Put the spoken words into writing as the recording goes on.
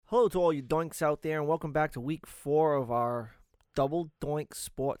Hello to all you doinks out there, and welcome back to week 4 of our Double Doink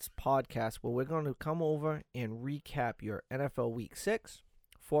Sports podcast, where we're going to come over and recap your NFL Week 6,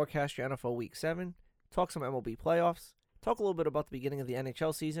 forecast your NFL Week 7, talk some MLB playoffs, talk a little bit about the beginning of the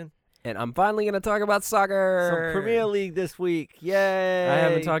NHL season. And I'm finally going to talk about soccer. Some Premier League this week. Yay! I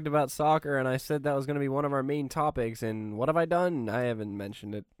haven't talked about soccer, and I said that was going to be one of our main topics. And what have I done? I haven't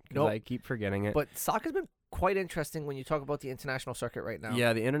mentioned it because I keep forgetting it. But soccer's been quite interesting when you talk about the international circuit right now.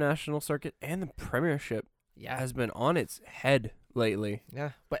 Yeah, the international circuit and the Premiership has been on its head lately.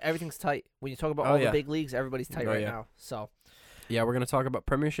 Yeah, but everything's tight. When you talk about all the big leagues, everybody's tight now. So, yeah, we're going to talk about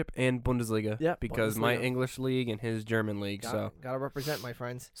Premiership and Bundesliga because my English league and his German league. Gotta represent, my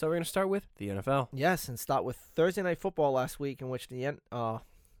friends. So we're going to start with the NFL. Yes, and start with Thursday Night Football last week, in which the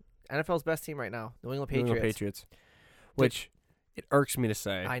NFL's best team right now, New England Patriots. Which it irks me to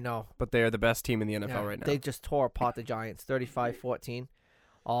say. I know. But they are the best team in the NFL right now. They just tore apart the Giants, 35-14.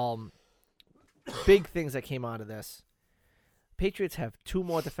 Big things that came out of this. Patriots have 2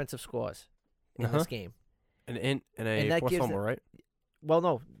 more defensive scores in this game. And a forced fumble, right? Well,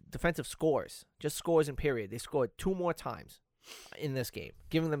 no, defensive scores. Just scores in period. They scored 2 more times in this game,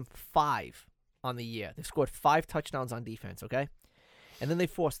 giving them 5 on the year. They scored 5 touchdowns on defense, okay? And then they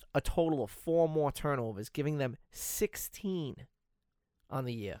forced a total of 4 more turnovers, giving them 16 on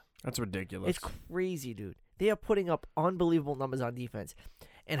the year. That's ridiculous. It's crazy, dude. They are putting up unbelievable numbers on defense.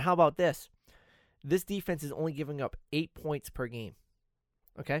 And how about this? This defense is only giving up 8 points per game,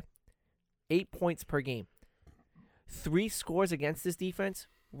 okay? 8 points per game. 3 scores against this defense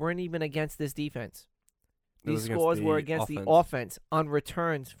weren't even against this defense. These scores were against the offense on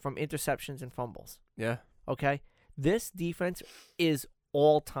returns from interceptions and fumbles. Yeah. Okay? This defense is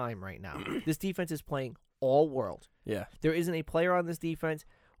all-time right now. This defense is playing all-world. Yeah. There isn't a player on this defense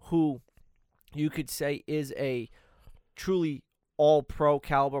who you could say is a truly all-pro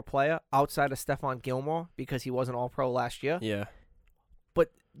caliber player outside of Stephon Gilmore because he wasn't all-pro last year. Yeah.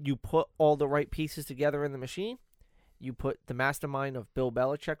 But you put all the right pieces together in the machine. You put the mastermind of Bill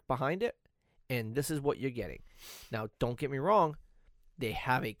Belichick behind it, and this is what you're getting. Now, don't get me wrong. They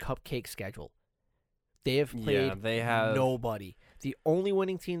have a cupcake schedule. They have played nobody. The only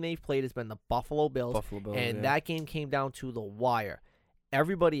winning team they've played has been the Buffalo Bills, and that game came down to the wire.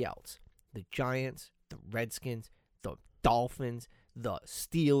 Everybody else, the Giants, the Redskins, the Dolphins, the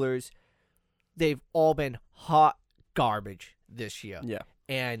Steelers, they've all been hot garbage this year. Yeah.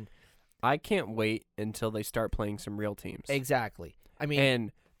 And I can't wait until they start playing some real teams. Exactly. I mean,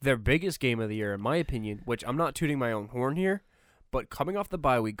 and their biggest game of the year, in my opinion, which I'm not tooting my own horn here, but coming off the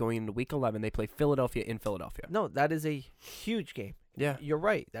bye week, going into Week 11, they play Philadelphia in Philadelphia. No, that is a huge game. Yeah, you're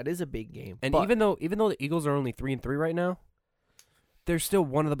right. That is a big game. And even though the Eagles are only 3-3 right now, they're still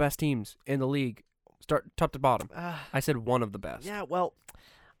one of the best teams in the league, start top to bottom. I said one of the best. Yeah, well,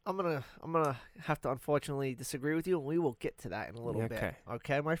 I'm gonna have to unfortunately disagree with you, and we will get to that in a little bit.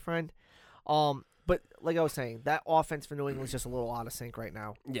 Okay, my friend. But like I was saying, that offense for New England is just a little out of sync right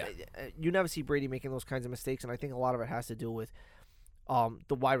now. Yeah, you never see Brady making those kinds of mistakes, and I think a lot of it has to do with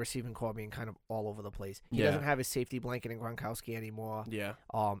the wide receiving core being kind of all over the place. He doesn't have his safety blanket in Gronkowski anymore. Yeah.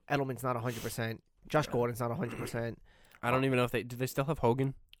 Edelman's not 100%. Josh Gordon's not 100%. I don't even know if do they still have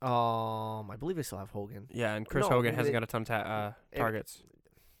Hogan? I believe they still have Hogan. Yeah, and Chris Hogan hasn't got a ton of targets.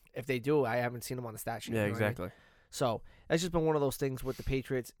 If they do, I haven't seen him on the stat sheet. Yeah, exactly. So that's just been one of those things with the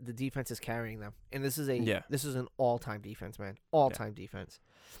Patriots. The defense is carrying them, and this is an all-time defense, man. All-time defense.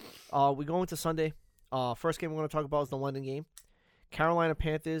 We go into Sunday. First game we're going to talk about is the London game. Carolina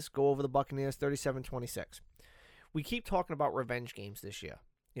Panthers go over the Buccaneers 37-26. We keep talking about revenge games this year.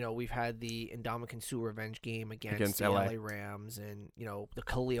 You know, we've had the Ndamukong Suh revenge game against the LA Rams, and, you know, the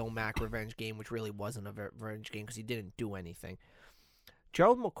Khalil Mack revenge game, which really wasn't a revenge game because he didn't do anything.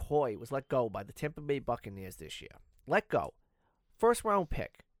 Gerald McCoy was let go by the Tampa Bay Buccaneers this year. Let go. First round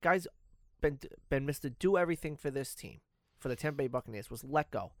pick. Guy's been Mr. Do everything for this team. For the Tampa Bay Buccaneers, was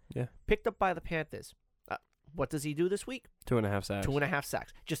let go. Yeah. Picked up by the Panthers. What does he do this week? 2.5 sacks. 2.5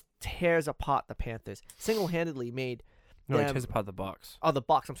 sacks. Just tears apart the Panthers. Single-handedly made he tears apart the Bucs. Oh, the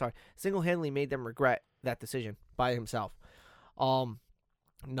Bucs, I'm sorry. Single-handedly made them regret that decision by himself.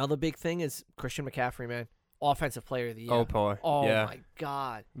 Another big thing is Christian McCaffrey, man. Offensive player of the year. Boy. Oh, my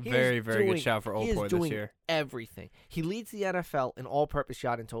God. Very good shout for Boy this year. Everything. He leads the NFL in all-purpose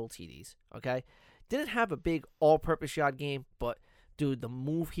yard and total TDs, okay? Didn't have a big all-purpose yard game, but, dude, the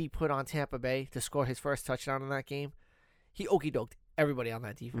move he put on Tampa Bay to score his first touchdown in that game, he okey-doked everybody on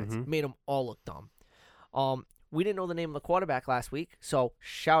that defense. Made them all look dumb. We didn't know the name of the quarterback last week, so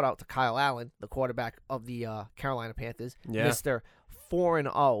shout out to Kyle Allen, the quarterback of the Carolina Panthers. Yeah. Mr.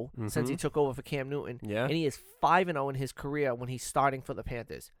 4-0 since he took over for Cam Newton. Yeah. And he is 5-0 in his career when he's starting for the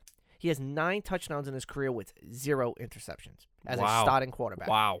Panthers. He has 9 touchdowns in his career with 0 interceptions as a starting quarterback.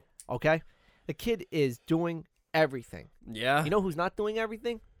 Wow. Okay? The kid is doing everything. Yeah. You know who's not doing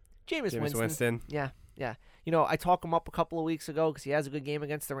everything? Jameis Winston. Yeah. You know, I talked him up a couple of weeks ago because he has a good game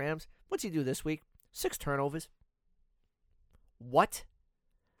against the Rams. What's he do this week? 6 turnovers. What?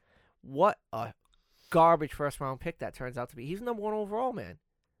 What a garbage first-round pick that turns out to be. He's number 1 overall, man.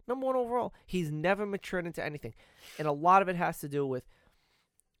 Number 1 overall. He's never matured into anything. And a lot of it has to do with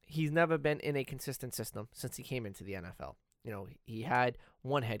he's never been in a consistent system since he came into the NFL. You know, he had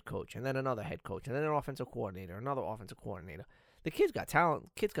one head coach and then another head coach and then an offensive coordinator, another offensive coordinator. The kid's got talent.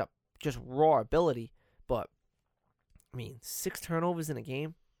 The kid's got just raw ability. But, I mean, 6 turnovers in a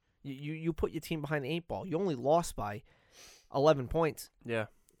game. You put your team behind the 8 ball. You only lost by 11 points. Yeah.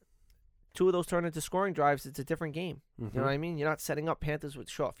 2 of those turn into scoring drives. It's a different game. Mm-hmm. You know what I mean? You're not setting up Panthers with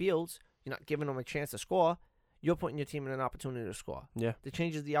short fields. You're not giving them a chance to score. You're putting your team in an opportunity to score. Yeah. That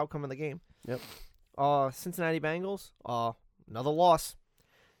changes the outcome of the game. Yep. Cincinnati Bengals, another loss.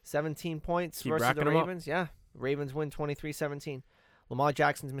 17 points versus the Ravens. Yeah. Ravens win 23-17. Lamar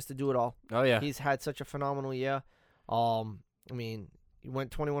Jackson's Mr. Do-It-All. Oh, yeah. He's had such a phenomenal year. I mean, he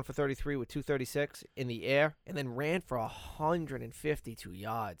went 21 for 33 with 236 in the air and then ran for 152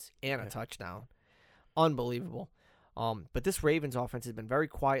 yards and a touchdown. Unbelievable. But this Ravens offense has been very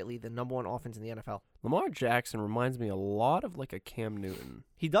quietly the number 1 offense in the NFL. Lamar Jackson reminds me a lot of like a Cam Newton.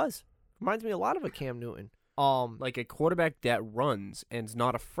 He does. Reminds me a lot of a Cam Newton. Like a quarterback that runs and is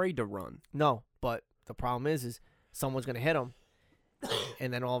not afraid to run. No, but the problem is someone's going to hit him.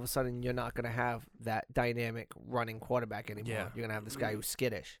 And then all of a sudden, you're not going to have that dynamic running quarterback anymore. Yeah. You're going to have this guy who's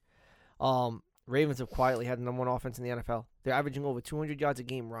skittish. Ravens have quietly had the number 1 offense in the NFL. They're averaging over 200 yards a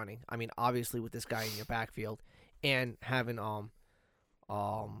game running. I mean, obviously with this guy in your backfield and having the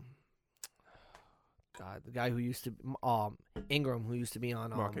guy who used to Ingram, who used to be on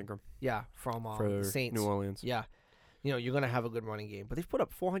Mark Ingram. Yeah, from for the Saints, New Orleans. Yeah, you know you're going to have a good running game. But they've put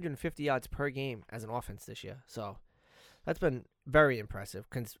up 450 yards per game as an offense this year. So that's been very impressive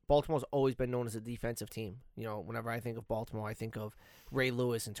because Baltimore's always been known as a defensive team. You know, whenever I think of Baltimore, I think of Ray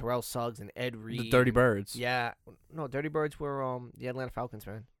Lewis and Terrell Suggs and Ed Reed. The Dirty Birds. Yeah. No, Dirty Birds were the Atlanta Falcons,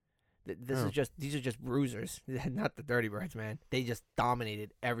 man. These are just bruisers, not the Dirty Birds, man. They just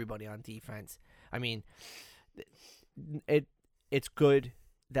dominated everybody on defense. I mean, it's good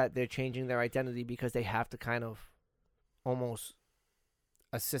that they're changing their identity because they have to kind of almost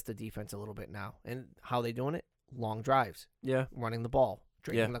assist the defense a little bit now. And how they doing it? Long drives. Yeah. Running the ball.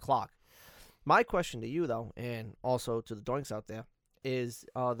 Drinking the clock. My question to you, though, and also to the Doinks out there, is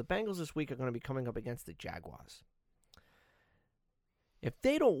the Bengals this week are going to be coming up against the Jaguars. If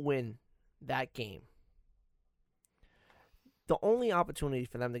they don't win that game, the only opportunity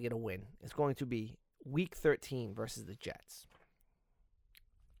for them to get a win is going to be Week 13 versus the Jets.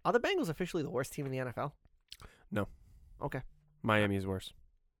 Are the Bengals officially the worst team in the NFL? No. Okay. Miami is worse.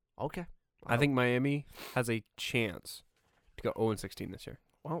 Okay. I think Miami has a chance to go 0-16 this year.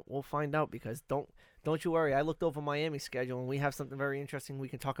 Well, we'll find out because don't you worry. I looked over Miami's schedule, and we have something very interesting we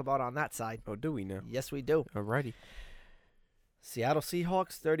can talk about on that side. Oh, do we now? Yes, we do. Alrighty. Seattle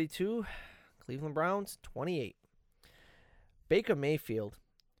Seahawks 32, Cleveland Browns 28. Baker Mayfield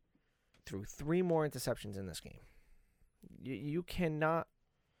threw 3 more interceptions in this game. You cannot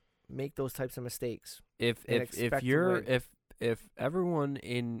make those types of mistakes. If everyone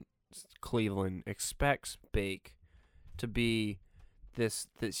in Cleveland expects Bake to be this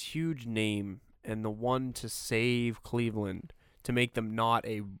huge name and the one to save Cleveland, to make them not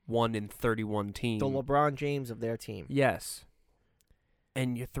a 1-31 team, the LeBron James of their team. Yes.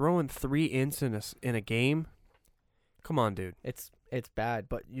 And you're throwing 3 ints in a game? Come on, dude. It's bad.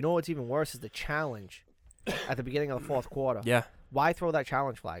 But you know what's even worse is the challenge at the beginning of the 4th quarter. Yeah. Why throw that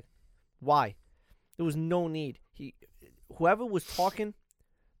challenge flag? Why? There was no need. Whoever was talking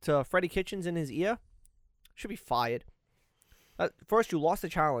to Freddie Kitchens in his ear should be fired. First, you lost the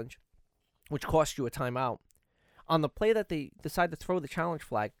challenge, which cost you a timeout. On the play that they decided to throw the challenge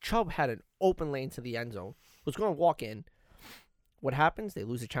flag, Chubb had an open lane to the end zone. Was going to walk in. What happens? They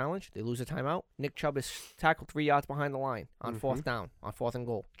lose a challenge. They lose a timeout. Nick Chubb is tackled 3 yards behind the line on 4th down, on 4th and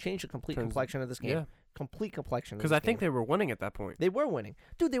goal. Changed the complete complexion of this game. Yeah. Complete complexion of this game. Because I think they were winning at that point. They were winning.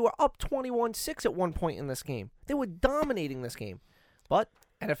 Dude, they were up 21-6 at one point in this game. They were dominating this game. But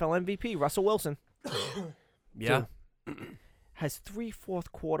NFL MVP, Russell Wilson. Yeah. Has 3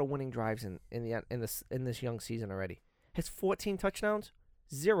 4th-quarter winning drives in this young season already. Has 14 touchdowns,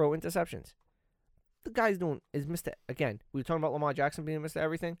 0 interceptions. The guy's is Mr. Again, we were talking about Lamar Jackson being Mr.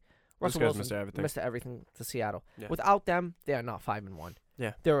 Everything. Russell guy's Wilson, Mr. Everything to Seattle. Yeah. Without them, they are not 5-1.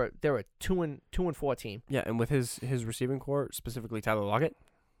 Yeah. They're a 2-4 team. Yeah, and with his receiving core, specifically Tyler Lockett,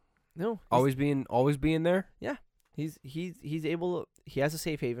 No, always being there. Yeah, he's able. He has a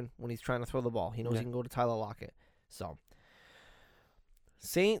safe haven when he's trying to throw the ball. He knows he can go to Tyler Lockett. So,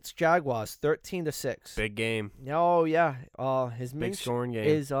 Saints Jaguars 13-6. Big game. Oh yeah. His Big scoring game.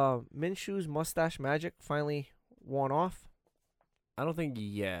 Is Minshew's mustache magic finally worn off? I don't think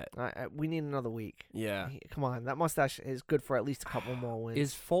yet. We need another week. Yeah. Come on, that mustache is good for at least a couple more wins.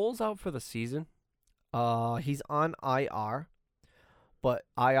 Is Foles out for the season? He's on IR, but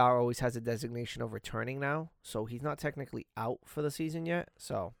IR always has a designation of returning now, so he's not technically out for the season yet.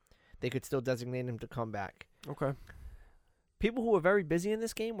 So they could still designate him to come back. Okay. People who were very busy in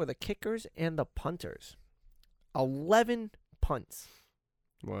this game were the kickers and the punters. 11 punts.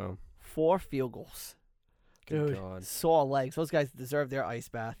 Wow. 4 field goals. Good Dude, God. sore legs. Those guys deserve their ice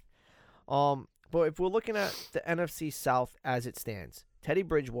bath. But if we're looking at the NFC South as it stands, Teddy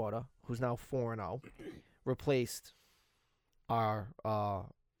Bridgewater, who's now 4-0, replaced our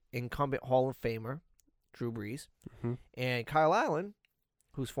incumbent Hall of Famer, Drew Brees. Mm-hmm. And Kyle Allen,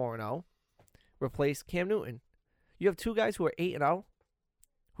 who's 4-0, replaced Cam Newton. You have 2 guys who are 8-0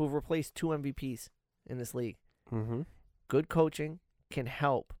 who have replaced 2 MVPs in this league. Mm-hmm. Good coaching can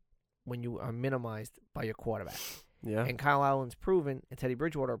help when you are minimized by your quarterback. Yeah. And Kyle Allen's proven, and Teddy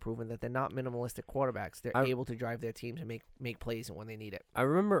Bridgewater are proven that they're not minimalistic quarterbacks. They're able to drive their teams and make plays when they need it. I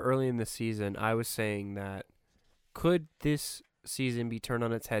remember early in the season, I was saying that could this season be turned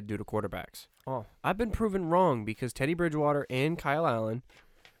on its head due to quarterbacks? Oh. I've been proven wrong because Teddy Bridgewater and Kyle Allen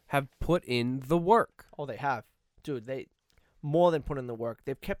have put in the work. Oh, they have. Dude, they more than put in the work.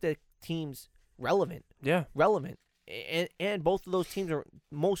 They've kept their teams relevant. Yeah. Relevant. And both of those teams are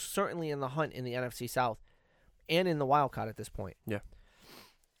most certainly in the hunt in the NFC South and in the wild card at this point. Yeah.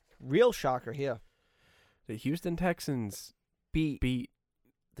 Real shocker here. The Houston Texans beat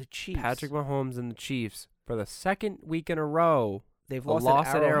the Chiefs. Patrick Mahomes and the Chiefs for the second week in a row. They've a lost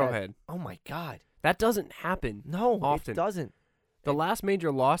at Arrowhead. Oh, my God. That doesn't happen. No, often. It doesn't. The last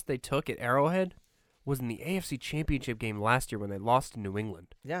major loss they took at Arrowhead was in the AFC Championship game last year when they lost to New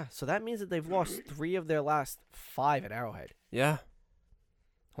England. Yeah, so that means that they've lost 3 of their last 5 at Arrowhead. Yeah.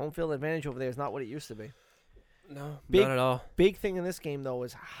 Home field advantage over there is not what it used to be. No, not at all. Big thing in this game, though,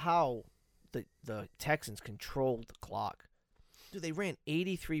 is how the Texans controlled the clock. Dude, they ran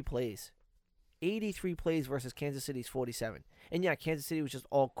 83 plays. 83 plays versus Kansas City's 47. And, yeah, Kansas City was just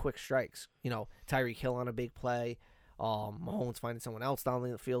all quick strikes. You know, Tyreek Hill on a big play. Mahomes finding someone else down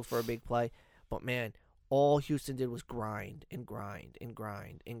the field for a big play. But, man, all Houston did was grind and grind and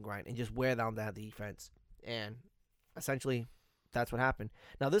grind and grind and just wear down that defense. And essentially, that's what happened.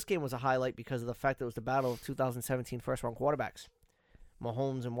 Now, this game was a highlight because of the fact that it was the battle of 2017 first-round quarterbacks.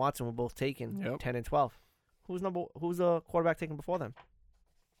 Mahomes and Watson were both taken 10 and 12. Who was the quarterback taken before them?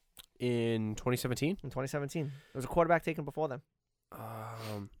 In 2017? In 2017. There was a quarterback taken before them.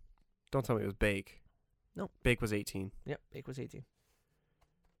 Don't tell me it was Bake. No. Bake was 18. Yep, Bake was 18.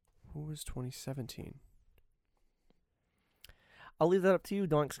 Who was 2017? I'll leave that up to you,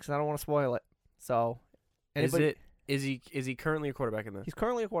 Doinks, because I don't want to spoil it. So, is he currently a quarterback in this? He's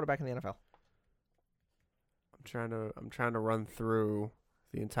currently a quarterback in the NFL. I'm trying to run through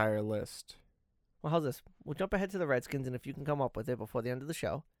the entire list. Well, how's this? We'll jump ahead to the Redskins, and if you can come up with it before the end of the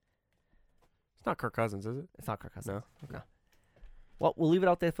show. It's not Kirk Cousins, is it? It's not Kirk Cousins. No. Okay. No. Well, we'll leave it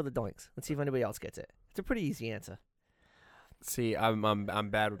out there for the Doinks. Let's see if anybody else gets it. It's a pretty easy answer. See, I'm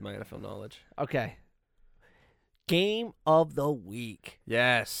bad with my NFL knowledge. Okay. Game of the week.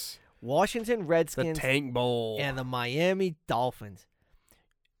 Yes. Washington Redskins. The Tank Bowl. And the Miami Dolphins.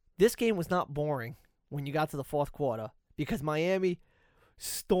 This game was not boring when you got to the fourth quarter because Miami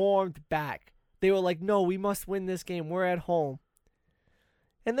stormed back. They were like, no, we must win this game. We're at home.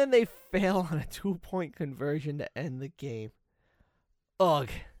 And then they fail on a 2-point conversion to end the game. Ugh.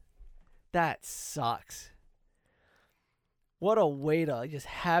 That sucks. What a way to just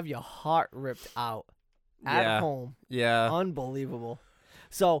have your heart ripped out at home. Yeah. Unbelievable.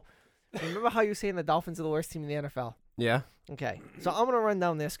 So, remember how you were saying the Dolphins are the worst team in the NFL? Yeah. Okay. So, I'm going to run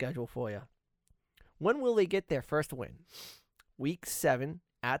down their schedule for you. When will they get their first win? Week 7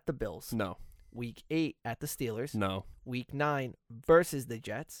 at the Bills. No. Week 8 at the Steelers. No. Week 9 versus the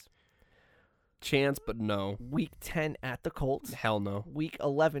Jets. Chance, but no. Week 10 at the Colts. Hell no. Week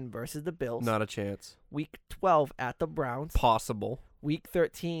 11 versus the Bills. Not a chance. Week 12 at the Browns. Possible. Week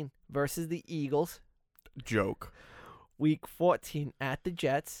 13 versus the Eagles. Joke. Week 14 at the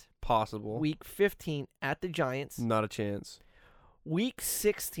Jets. Possible. Week 15 at the Giants. Not a chance. Week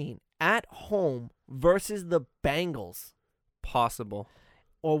 16 at home versus the Bengals. Possible.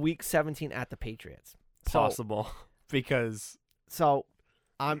 or Week 17 at the Patriots. Possible because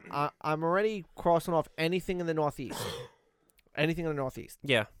I'm already crossing off anything in the Northeast. Anything in the Northeast.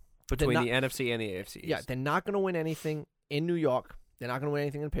 Yeah. Between the NFC and the AFC East. Yeah, they're not going to win anything in New York. They're not going to win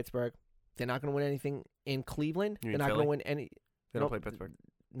anything in Pittsburgh. They're not going to win anything in Cleveland. They're not going to win any. They don't play Pittsburgh.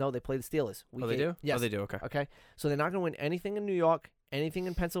 No, they play the Steelers. They do? Yes. Oh, they do. Okay. Okay. So they're not going to win anything in New York, anything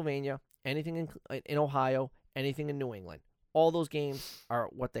in Pennsylvania, anything in Ohio, anything in New England. All those games are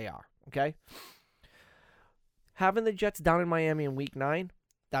what they are. Okay. Having the Jets down in Miami in Week 9,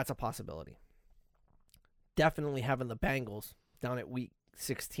 that's a possibility. Definitely having the Bengals down at Week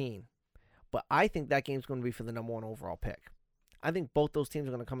 16. But I think that game's going to be for the number 1 overall pick. I think both those teams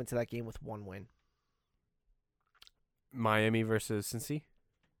are going to come into that game with 1 win. Miami versus Cincy?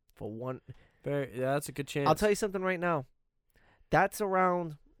 For 1. Yeah, that's a good chance. I'll tell you something right now. That's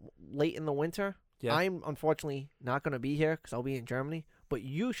around late in the winter. Yeah. I'm unfortunately not going to be here because I'll be in Germany. But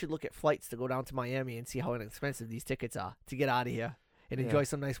you should look at flights to go down to Miami and see how inexpensive these tickets are to get out of here and enjoy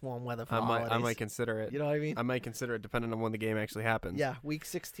some nice warm weather for the holidays. I might consider it. You know what I mean? I might consider it depending on when the game actually happens. Yeah, Week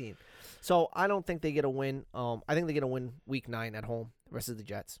 16. So I don't think they get a win. I think they get a win Week 9 at home versus the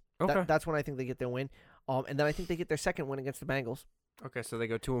Jets. Okay. That's when I think they get their win. And then I think they get their second win against the Bengals. Okay, so they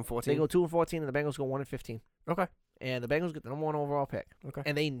go 2-14. They go 2-14, and the Bengals go 1-15. Okay. And the Bengals get the number 1 overall pick. Okay.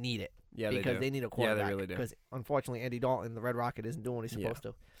 And they need it. Yeah, because they need a quarterback. Yeah, they really do. Because unfortunately, Andy Dalton, the Red Rocket, isn't doing what he's supposed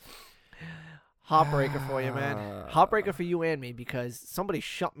to. Heartbreaker for you, man. Heartbreaker for you and me because somebody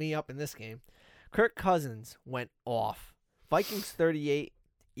shut me up in this game. Kirk Cousins went off. Vikings 38,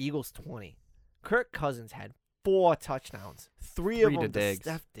 Eagles 20. Kirk Cousins had 4 touchdowns. 3 of them to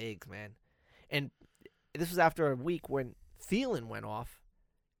Steph Diggs, man. And this was after a week when Thielen went off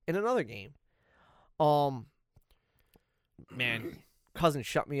in another game. Man, Cousins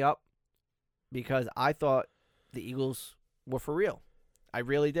shut me up because I thought the Eagles were for real. I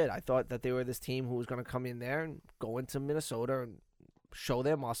really did. I thought that they were this team who was going to come in there and go into Minnesota and show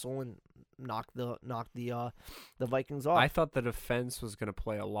their muscle and knock the Vikings off. I thought the defense was going to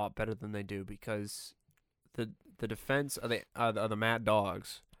play a lot better than they do because the defense are the Mad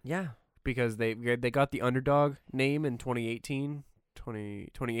Dogs. Yeah. Because they got the underdog name in 2018,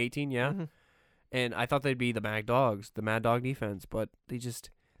 yeah. Mm-hmm. And I thought they'd be the Mad Dogs, the Mad Dog defense, but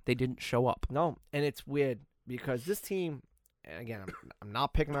they didn't show up. No, and it's weird because this team, and again, I'm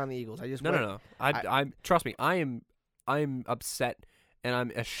not picking on the Eagles. I just No. I'm trust me, I'm upset and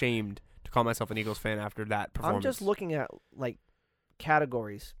I'm ashamed to call myself an Eagles fan after that performance. I'm just looking at like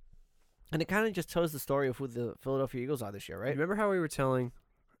categories, and it kind of just tells the story of who the Philadelphia Eagles are this year, right? Remember how we were telling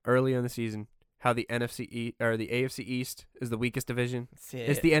early in the season how the or the AFC East is the weakest division?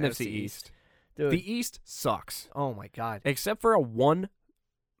 It's the NFC East. Dude. The East sucks. Oh my God! Except for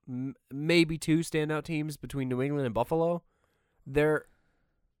maybe 2 standout teams between New England and Buffalo,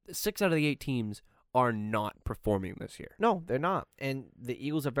 6 out of the 8 teams are not performing this year. No, they're not. And the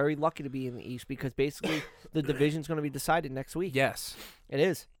Eagles are very lucky to be in the East because basically the division's going to be decided next week. Yes. It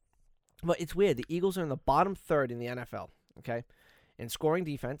is. But it's weird. The Eagles are in the bottom third in the NFL, okay, in scoring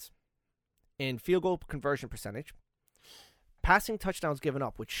defense, in field goal conversion percentage, passing touchdowns given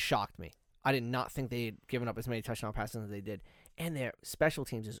up, which shocked me. I did not think they had given up as many touchdown passes as they did. And their special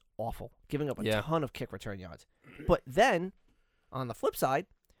teams is awful, giving up a ton of kick return yards. But then, on the flip side,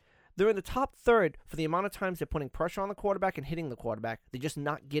 they're in the top third for the amount of times they're putting pressure on the quarterback and hitting the quarterback. They're just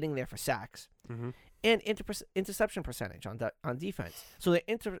not getting there for sacks. Mm-hmm. And interception percentage on defense. So they're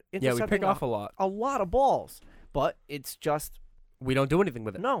intercepting we pick off a lot. A lot of balls. But it's just... We don't do anything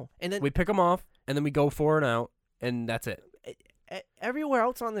with it. No. And then we pick them off, and then we go 4 and out, and that's it. Everywhere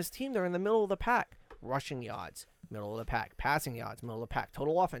else on this team, they're in the middle of the pack. Rushing yards, middle of the pack. Passing yards, middle of the pack.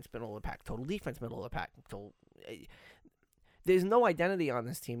 Total offense, middle of the pack. Total defense, middle of the pack. There's no identity on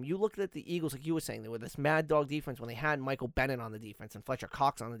this team. You look at the Eagles, like you were saying, they were this mad dog defense when they had Michael Bennett on the defense and Fletcher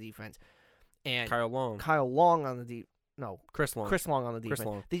Cox on the defense. And Kyle Long on the Chris Long. Chris Long on the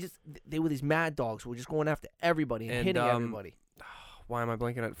defense. They were these mad dogs who were just going after everybody and hitting everybody. Why am I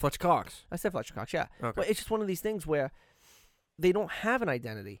blanking on Fletcher Cox? I said Fletcher Cox, yeah. Okay. But it's just one of these things where they don't have an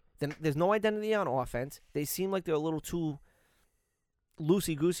identity. Then there's no identity on offense. They seem like they're a little too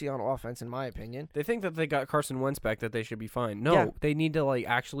loosey-goosey on offense, in my opinion. They think that they got Carson Wentz back, that they should be fine. No, they need to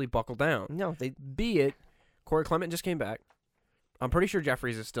actually buckle down. No, Be it Corey Clement just came back. I'm pretty sure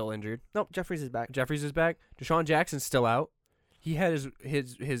Jeffries is still injured. Nope, Jeffries is back. Deshaun Jackson's still out. He had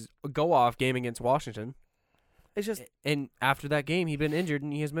his go-off game against Washington. It's just... And after that game, he'd been injured,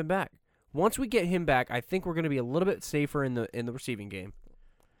 and he has been back. Once we get him back, I think we're going to be a little bit safer in the receiving game.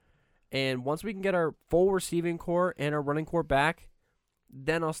 And once we can get our full receiving core and our running core back,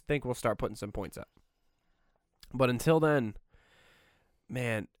 then I'll think we'll start putting some points up. But until then,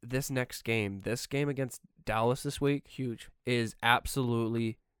 man, this game against Dallas this week, huge, is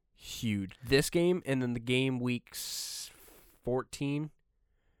absolutely huge. This game and then the game week 14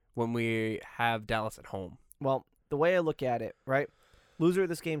 when we have Dallas at home. Well, the way I look at it, right? Loser of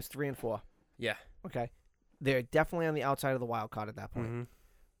this game is 3-4. Yeah. Okay. They're definitely on the outside of the wild card at that point. Mm-hmm.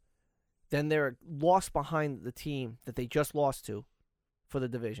 Then they're lost behind the team that they just lost to for the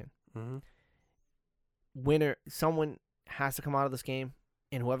division. Mm-hmm. Winner, someone has to come out of this game,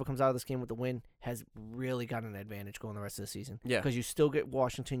 and whoever comes out of this game with the win has really got an advantage going the rest of the season. Yeah. Because you still get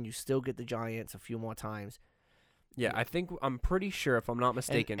Washington, you still get the Giants a few more times. Yeah, I'm pretty sure, if I'm not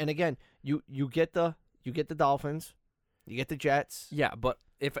mistaken. And again, you get the Dolphins, you get the Jets. Yeah, but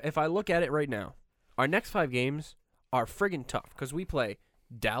if I look at it right now, our next 5 games are friggin' tough because we play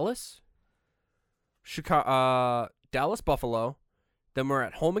Dallas, Dallas, Buffalo, then we're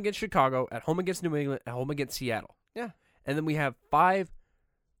at home against Chicago, at home against New England, at home against Seattle. Yeah. And then we have 5,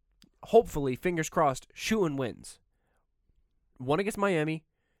 hopefully, fingers crossed, shoo-in wins. 1 against Miami,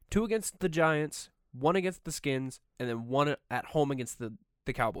 2 against the Giants, 1 against the Skins, and then 1 at home against the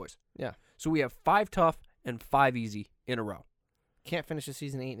Cowboys. Yeah. So we have 5 tough and 5 easy in a row. Can't finish the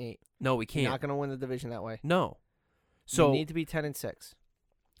season 8-8. No, we can't. You're not going to win the division that way. No. So you need to be 10-6.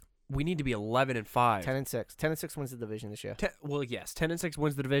 We need to be 11-5. 10-6. 10-6 wins the division this year. Well, yes, 10-6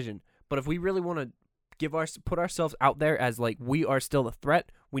 wins the division. But if we really want to put ourselves out there as like we are still a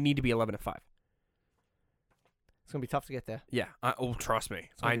threat, we need to be 11-5. It's gonna be tough to get there. Yeah. Trust me.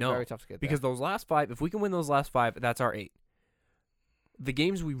 I know. Very tough to get there. Because those last 5, if we can win those last 5, that's our 8. The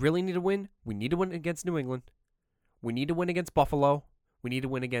games we really need to win, we need to win against New England. We need to win against Buffalo. We need to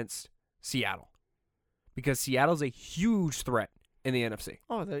win against Seattle. Because Seattle's a huge threat in the NFC.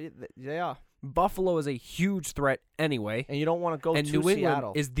 Oh, they are. Buffalo is a huge threat anyway. And you don't want to go to New England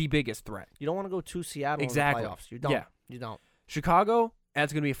Seattle. is the biggest threat. You don't want to go to Seattle exactly. in the playoffs. You don't. Yeah. You don't. Chicago,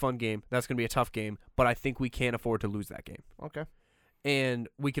 that's going to be a fun game. That's going to be a tough game. But I think we can't afford to lose that game. Okay. And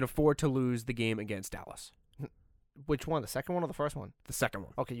we can afford to lose the game against Dallas. Which one? The second one or the first one? The second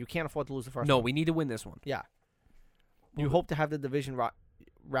one. Okay, you can't afford to lose the first one. No, we need to win this one. Yeah. You hope to have the division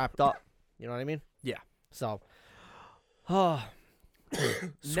wrapped up. You know what I mean? Yeah. So, now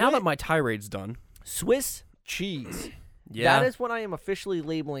that my tirade's done. Swiss cheese. Yeah. That is what I am officially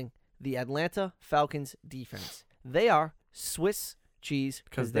labeling the Atlanta Falcons defense. They are Swiss cheese.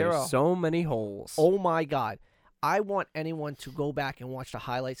 Because there's so many holes. Oh, my God. I want anyone to go back and watch the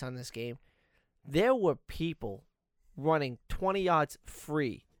highlights on this game. There were people running 20 yards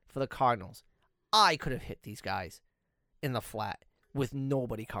free for the Cardinals. I could have hit these guys in the flat with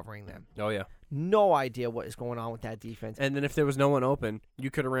nobody covering them. Oh, yeah. No idea what is going on with that defense. And then if there was no one open, you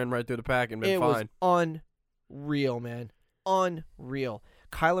could have ran right through the pack and been fine. It was unreal, man. Unreal.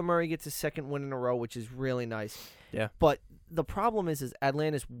 Kyler Murray gets his second win in a row, which is really nice. Yeah. But the problem is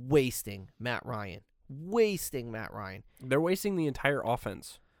Atlanta's wasting Matt Ryan. They're wasting the entire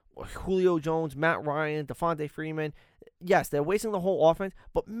offense. Julio Jones, Matt Ryan, Devontae Freeman. Yes, they're wasting the whole offense,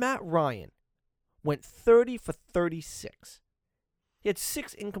 but Matt Ryan went 30 for 36. He had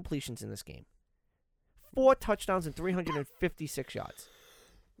 6 incompletions in this game. 4 touchdowns and 356 yards.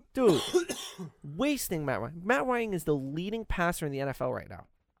 Dude, wasting Matt Ryan. Matt Ryan is the leading passer in the NFL right now.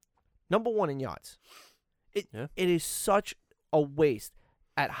 Number 1 in yards. It is such a waste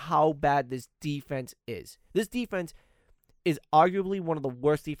at how bad this defense is. This defense is arguably one of the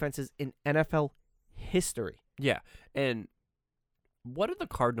worst defenses in NFL history. Yeah, and what did the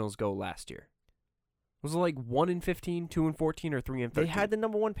Cardinals go last year? Was it like 1-15, 2-14, or 3-13? They had the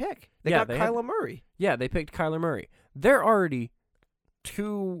number 1 pick. They got Kyler Murray. Yeah, they picked Kyler Murray. They're already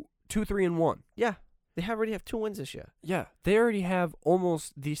 2-3-1. Yeah, they already have 2 wins this year. Yeah, they already have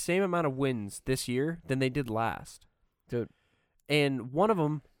almost the same amount of wins this year than they did last. Dude. And one of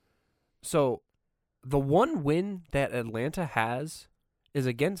them, so the one win that Atlanta has is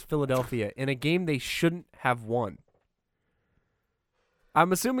against Philadelphia in a game they shouldn't have won.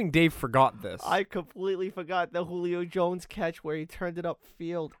 I'm assuming Dave forgot this. I completely forgot the Julio Jones catch where he turned it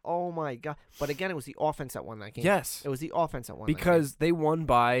upfield. Oh, my God. But again, it was the offense that won that game. Yes. It was the offense that won because they won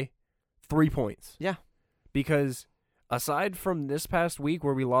by 3 points. Yeah. Because aside from this past week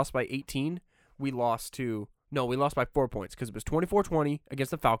where we lost by 18, we lost by 4 points because it was 24-20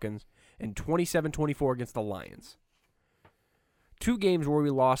 against the Falcons and 27-24 against the Lions. 2 games where we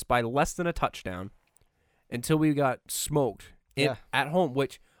lost by less than a touchdown until we got smoked at home,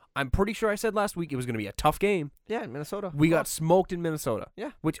 which I'm pretty sure I said last week it was going to be a tough game. Yeah, in Minnesota. We got smoked in Minnesota.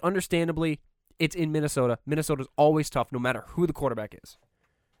 Yeah. Which understandably, it's in Minnesota. Minnesota's always tough no matter who the quarterback is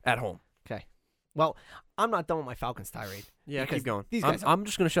at home. Okay. Well, I'm not done with my Falcons tirade. Yeah, keep going. These guys I'm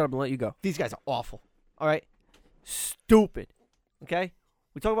just going to shut up and let you go. These guys are awful. All right? Stupid. Okay?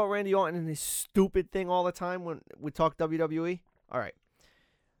 We talk about Randy Orton and his stupid thing all the time when we talk WWE. All right.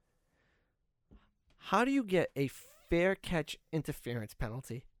 How do you get a fair catch interference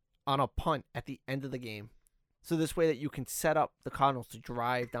penalty on a punt at the end of the game? So this way that you can set up the Cardinals to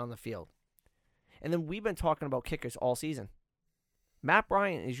drive down the field. And then we've been talking about kickers all season. Matt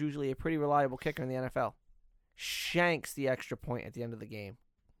Bryant is usually a pretty reliable kicker in the NFL. Shanks the extra point at the end of the game.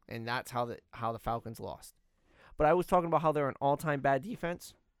 And that's how the Falcons lost. But I was talking about how they're an all-time bad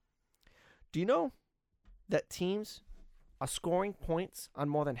defense. Do you know that teams are scoring points on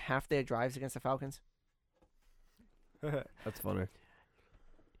more than half their drives against the Falcons? That's funny.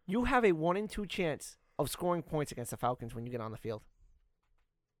 You have a 1 in 2 chance of scoring points against the Falcons when you get on the field.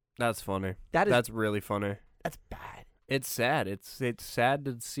 That's funny. That's really funny. That's bad. It's sad. It's sad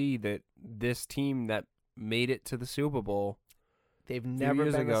to see that this team that made it to the Super Bowl they've never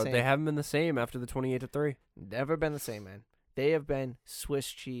been the same. They haven't been the same after the 28-3. Never been the same, man. They have been Swiss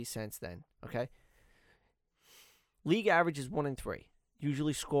cheese since then. Okay. League average is 1 in 3.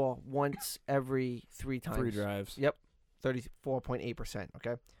 Usually score once every 3 times. 3 drives. Yep. 34.8%.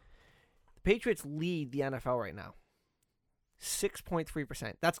 Okay. The Patriots lead the NFL right now.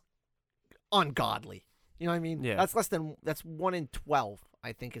 6.3%. That's ungodly. You know what I mean? Yeah. That's 1 in 12,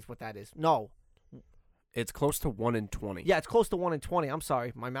 I think is what that is. No. It's close to 1 in 20. Yeah, it's close to 1 in 20. I'm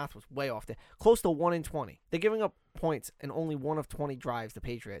sorry. My math was way off there. Close to 1 in 20. They're giving up points in only 1 of 20 drives, the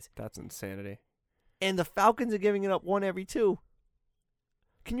Patriots. That's insanity. And the Falcons are giving it up 1 every 2.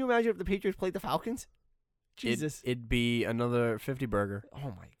 Can you imagine if the Patriots played the Falcons? Jesus. It'd be another 50 burger.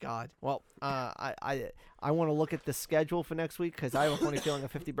 Oh, my God. Well, I want to look at the schedule for next week because I have a funny feeling a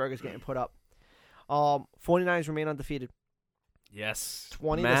 50 burger is getting put up. 49ers remain undefeated. Yes.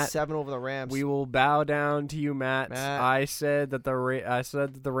 20-7 over the Rams. We will bow down to you, Matt. I said that the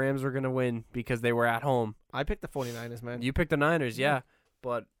Rams were going to win because they were at home. I picked the 49ers, man. You picked the Niners, yeah.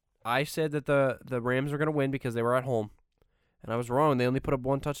 But I said that the Rams were going to win because they were at home. And I was wrong. They only put up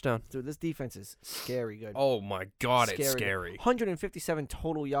 1 touchdown. Dude, this defense is scary good. Oh, my God, it's scary. 157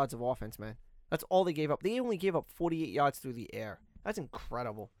 total yards of offense, man. That's all they gave up. They only gave up 48 yards through the air. That's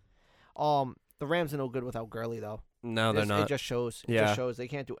incredible. The Rams are no good without Gurley, though. No, they're not. It just shows. It just shows they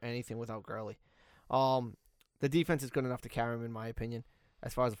can't do anything without Gurley. The defense is good enough to carry him, in my opinion,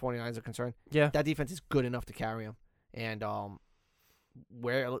 as far as the 49ers are concerned. Yeah. That defense is good enough to carry him. And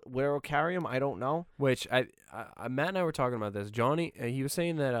where it'll carry him, I don't know. Which, Matt and I were talking about this. Johnny, he was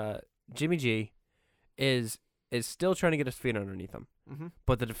saying that Jimmy G is still trying to get his feet underneath him. Mm-hmm.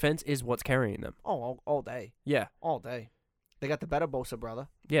 But the defense is what's carrying them. Oh, all day. Yeah. All day. They got the better Bosa brother.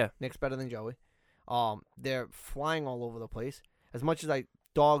 Yeah. Nick's better than Joey. They're flying all over the place. As much as I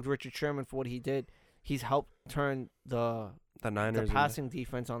dogged Richard Sherman for what he did, he's helped turn the Niners, the passing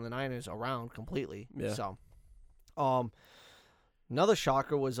defense on the Niners around completely. Yeah. So, another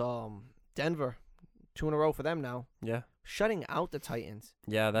shocker was Denver, 2 in a row for them now. Yeah. Shutting out the Titans.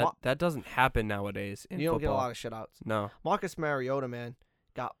 Yeah, that doesn't happen nowadays in You don't football. get a lot of shutouts. No. Marcus Mariota, man,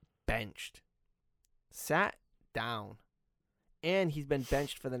 got benched, sat down. And he's been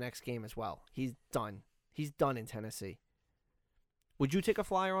benched for the next game as well. He's done. He's done in Tennessee. Would you take a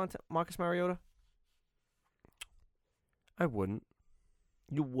flyer on Marcus Mariota? I wouldn't.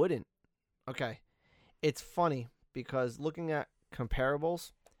 You wouldn't? Okay. It's funny because looking at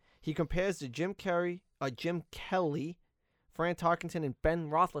comparables, he compares to Jim Kelly, Fran Tarkenton, and Ben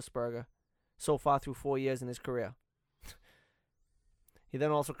Roethlisberger so far through 4 years in his career. He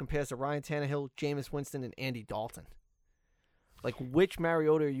then also compares to Ryan Tannehill, Jameis Winston, and Andy Dalton. Like, which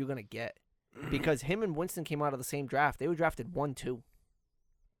Mariota are you going to get? Because him and Winston came out of the same draft. They were drafted 1-2.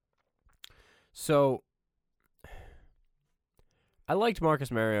 So, I liked Marcus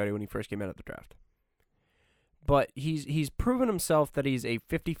Mariota when he first came out of the draft. But he's proven himself that he's a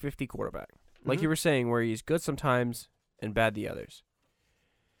 50-50 quarterback. Like you were saying, where he's good sometimes and bad the others.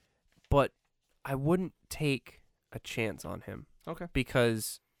 But I wouldn't take a chance on him. Okay.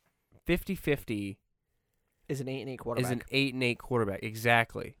 Because 50-50... is an 8-8 quarterback. Is an 8-8 quarterback,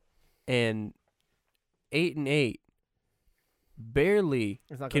 exactly. And 8-8 barely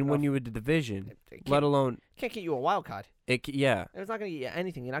can win you a division, let alone... Can't get you a wild card. Yeah. It's not going to get you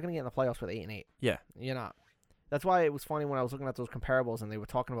anything. You're not going to get in the playoffs with 8-8. Yeah. You're not. That's why it was funny when I was looking at those comparables and they were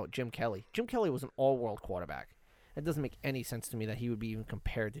talking about Jim Kelly. Jim Kelly was an all-world quarterback. It doesn't make any sense to me that he would be even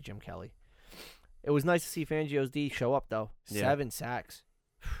compared to Jim Kelly. It was nice to see Fangio's D show up, though. Yeah. 7 sacks.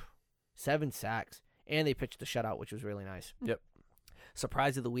 7 sacks. And they pitched the shutout, which was really nice. Yep.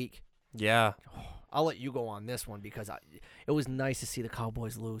 Surprise of the week. Yeah. I'll let you go on this one because it was nice to see the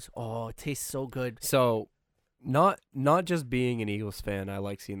Cowboys lose. Oh, it tastes so good. So, not just being an Eagles fan, I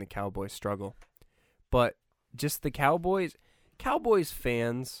like seeing the Cowboys struggle. But just the Cowboys Cowboys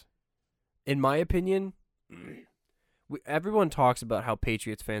fans, in my opinion, everyone talks about how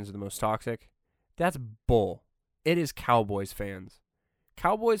Patriots fans are the most toxic. That's bull. It is Cowboys fans.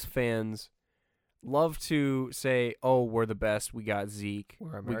 Cowboys fans love to say, oh, we're the best. We got Zeke.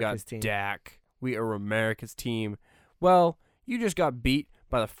 We got Dak. We are America's team. Well, you just got beat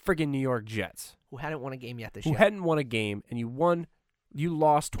by the friggin' New York Jets. Who hadn't won a game yet this year. Who hadn't won a game, and you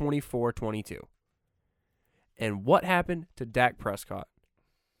lost 24-22. And what happened to Dak Prescott?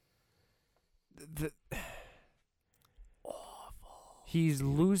 Awful. He's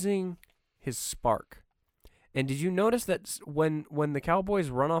losing his spark. And did you notice that when the Cowboys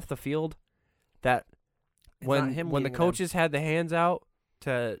run off the field, that when the coaches had the hands out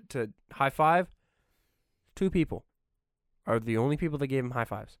to high five, 2 people are the only people that gave him high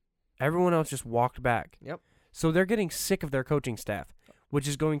fives. Everyone else just walked back. Yep. So they're getting sick of their coaching staff, which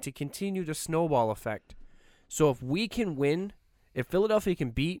is going to continue the snowball effect. So if we can win, if Philadelphia can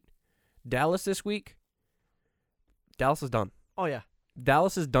beat Dallas this week, Dallas is done. Oh, yeah.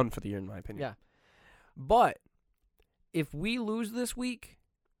 Dallas is done for the year, in my opinion. Yeah. But if we lose this week,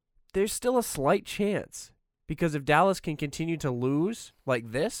 there's still a slight chance. Because if Dallas can continue to lose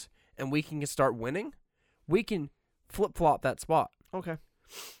like this and we can start winning, we can flip-flop that spot. Okay.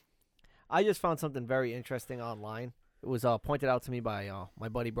 I just found something very interesting online. It was pointed out to me by my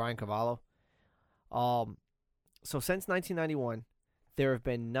buddy Brian Cavallo. So since 1991, there have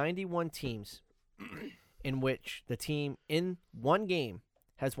been 91 teams in which the team in one game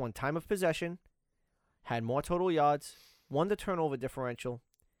has won time of possession, had more total yards, won the turnover differential,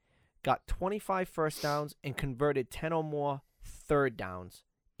 got 25 first downs, and converted 10 or more third downs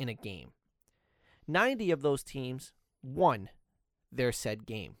in a game. 90 of those teams won their said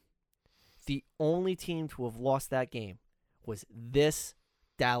game. The only team to have lost that game was this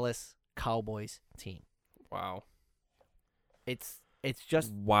Dallas Cowboys team. Wow. It's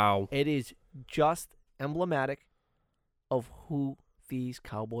just wow. It is just emblematic of who these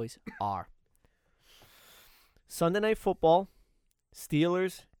Cowboys are. Sunday Night Football,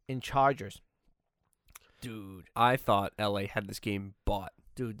 Steelers and Chargers. Dude, I thought LA had this game bought.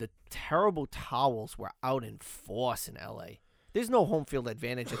 Dude, the terrible towels were out in force in LA. There's no home field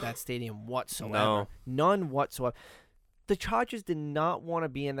advantage at that stadium whatsoever. No. None whatsoever. The Chargers did not want to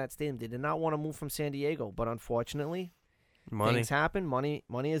be in that stadium. They did not want to move from San Diego. But unfortunately, things happen. Money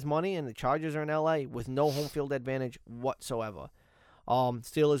is money, and the Chargers are in L.A. with no home field advantage whatsoever.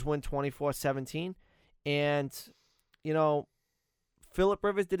 Steelers win 24-17. And, Phillip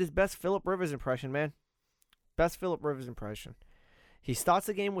Rivers did his best Phillip Rivers impression, man. Best Phillip Rivers impression. He starts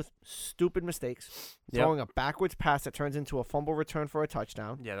the game with stupid mistakes, throwing a backwards pass that turns into a fumble return for a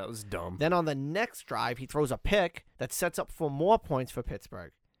touchdown. Yeah, that was dumb. Then on the next drive, he throws a pick that sets up for more points for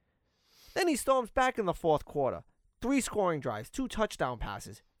Pittsburgh. Then he storms back in the fourth quarter. 3 scoring drives, 2 touchdown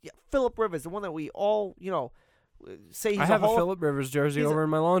passes. Yeah, Phillip Rivers, the one that we all, say he's I have a Phillip Rivers jersey over in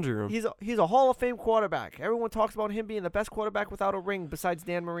my laundry room. He's a Hall of Fame quarterback. Everyone talks about him being the best quarterback without a ring besides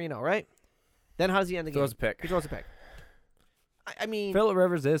Dan Marino, right? Then how does he end the game? Throws a pick. He throws a pick. I mean, Phillip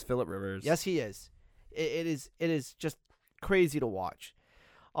Rivers is Phillip Rivers. Yes, he is. It is just crazy to watch.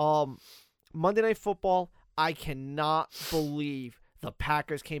 Monday Night Football, I cannot believe the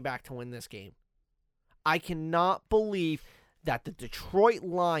Packers came back to win this game. I cannot believe that the Detroit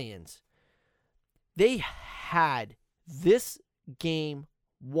Lions, they had this game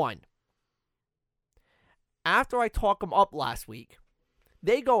won. After I talked them up last week,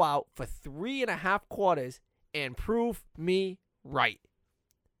 they go out for 3.5 quarters and prove me right.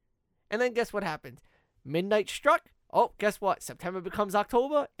 And then guess what happens? Midnight struck. Oh, guess what? September becomes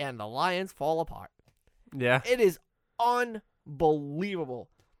October, and the Lions fall apart. Yeah. It is unbelievable.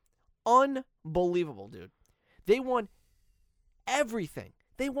 Unbelievable, dude. They won everything.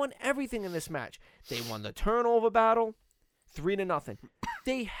 They won everything in this match. They won the turnover battle, 3-0.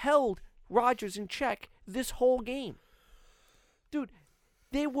 They held Rodgers in check this whole game. Dude,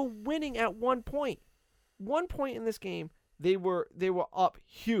 they were winning at one point. One point in this game, they were up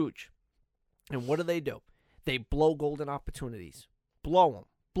huge. And what do? They blow golden opportunities. Blow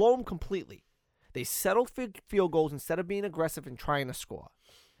them completely. They settled field goals instead of being aggressive and trying to score.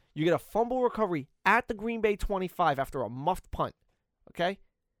 You get a fumble recovery at the Green Bay 25 after a muffed punt. Okay?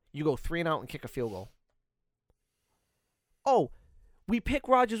 You go 3-and-out and kick a field goal. Oh, we pick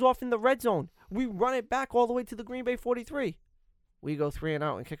Rodgers off in the red zone. We run it back all the way to the Green Bay 43. We go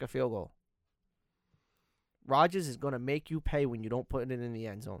 3-and-out and kick a field goal. Rodgers is going to make you pay when you don't put it in the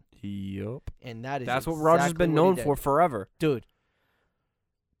end zone. Yup. And that's exactly what Rodgers has been known for forever. Dude.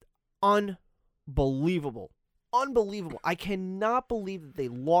 Unbelievable. Unbelievable. I cannot believe that they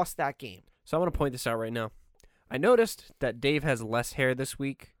lost that game. So I'm going to point this out right now. I noticed that Dave has less hair this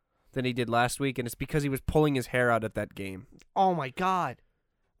week than he did last week, and it's because he was pulling his hair out at that game. Oh, my God.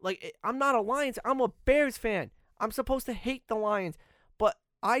 Like, I'm not a Lions. I'm a Bears fan. I'm supposed to hate the Lions. But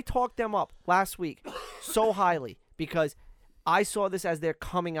I talked them up last week so highly because I saw this as their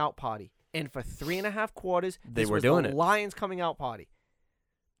coming out party. And for 3.5 quarters, They this were was doing the it. Lions coming out party.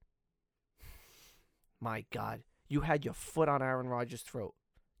 My God. You had your foot on Aaron Rodgers' throat.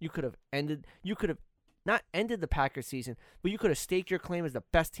 You could have not ended the Packers season, but you could have staked your claim as the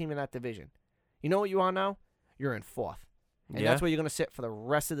best team in that division. You know what you are now? You're in 4th. And that's where you're going to sit for the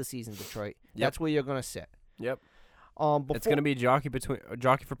rest of the season, Detroit. Yep. That's where you're going to sit. Yep. It's going to be jockey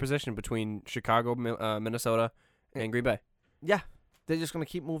for position between Chicago, Minnesota, and Green Bay. Yeah. They're just going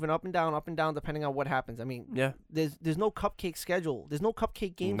to keep moving up and down, depending on what happens. I mean, there's no cupcake schedule. There's no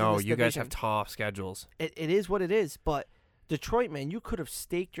cupcake games in this you guys division. have tough schedules. It is what it is, but Detroit, man, you could have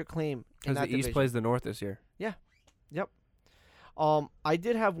staked your claim in that because the East plays the North this year. Yeah. Yep. I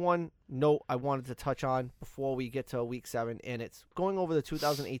did have one note I wanted to touch on before we get to Week 7, and it's going over the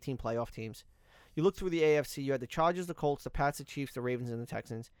 2018 playoff teams. You look through the AFC, you had the Chargers, the Colts, the Pats, the Chiefs, the Ravens, and the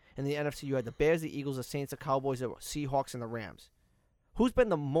Texans. In the NFC, you had the Bears, the Eagles, the Saints, the Cowboys, the Seahawks, and the Rams. Who's been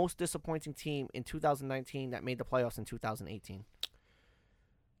the most disappointing team in 2019 that made the playoffs in 2018?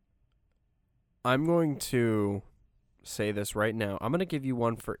 I'm going to say this right now. I'm going to give you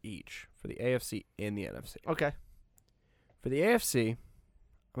one for each, for the AFC and the NFC. Okay. For the AFC, I'm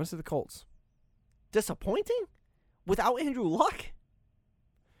going to say the Colts. Disappointing? Without Andrew Luck?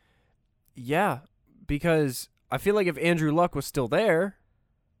 Yeah, because I feel like if Andrew Luck was still there,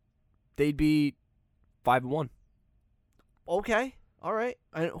 they'd be 5-1. Okay. All right.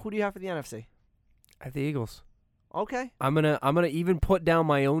 And who do you have for the NFC? I have the Eagles. Okay. I'm gonna even put down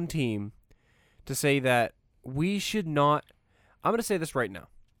my own team to say that we should not. I'm gonna say this right now.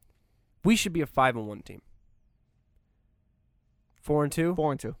 We should be a 5-1 team. 4-2.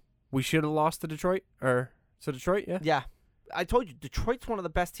 4-2. We should have lost to Detroit, Detroit, yeah. Yeah, I told you Detroit's one of the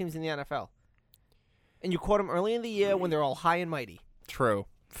best teams in the NFL, and you caught them early in the year when they're all high and mighty. True,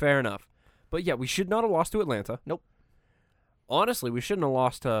 fair enough, but yeah, we should not have lost to Atlanta. Nope. Honestly, we shouldn't have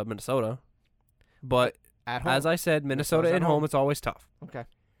lost to Minnesota, but at home. As I said, Minnesota at home, it's always tough. Okay.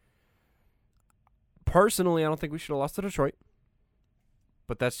 Personally, I don't think we should have lost to Detroit,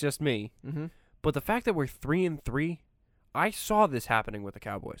 but that's just me. Mm-hmm. But the fact that we're 3-3, I saw this happening with the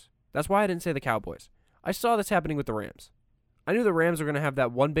Cowboys. That's why I didn't say the Cowboys. I saw this happening with the Rams. I knew the Rams were going to have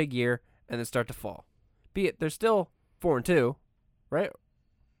that one big year and then start to fall. Be it they're still 4-2, right?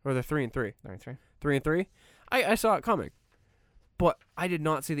 Or they're 3-3. 3-3. I saw it coming. But I did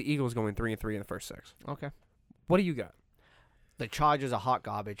not see the Eagles going 3-3 in the first 6. Okay. What do you got? The Chargers are hot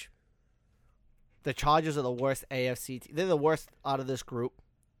garbage. The Chargers are the worst AFC team. They're the worst out of this group.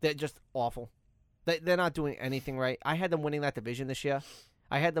 They're just awful. They're not doing anything right. I had them winning that division this year.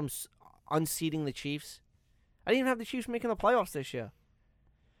 I had them unseating the Chiefs. I didn't even have the Chiefs making the playoffs this year.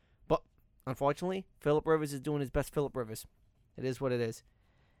 But, unfortunately, Phillip Rivers is doing his best Phillip Rivers. It is what it is.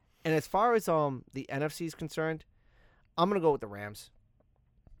 And as far as the NFC is concerned, I'm going to go with the Rams.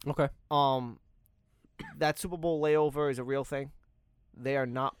 Okay. That Super Bowl layover is a real thing. They are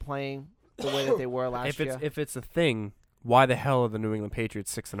not playing the way that they were last year. If it's a thing, why the hell are the New England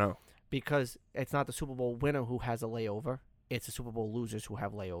Patriots 6-0? Because it's not the Super Bowl winner who has a layover. It's the Super Bowl losers who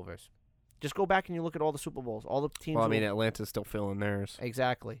have layovers. Just go back and you look at all the Super Bowls. All the teams. Well, I mean, Atlanta's still filling theirs.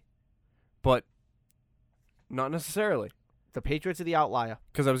 Exactly. But not necessarily. The Patriots are the outlier.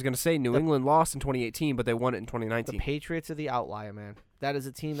 Because I was going to say New England lost in 2018, but they won it in 2019. The Patriots are the outlier, man. That is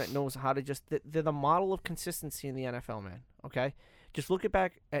a team that knows how to just... They're the model of consistency in the NFL, man. Okay? Just look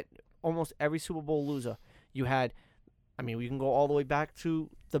back at almost every Super Bowl loser. You had... I mean, we can go all the way back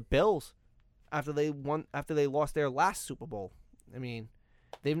to the Bills after they lost their last Super Bowl. I mean,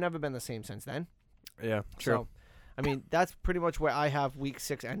 they've never been the same since then. Yeah, true. So, I mean, that's pretty much where I have Week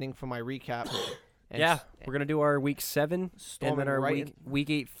 6 ending for my recap. Yeah, we're going to do our Week 7 and then our Week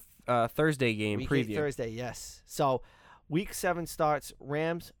 8 Thursday game Week preview. 8 Thursday, yes. So, Week 7 starts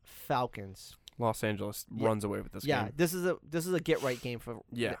Rams-Falcons. Los Angeles runs away with this game. Yeah, this is a get-right game for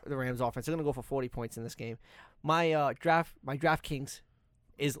the Rams offense. They're going to go for 40 points in this game. My DraftKings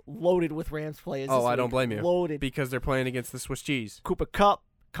is loaded with Rams players. Oh, I don't blame you. Loaded. Because they're playing against the Swiss cheese. Cooper Kupp,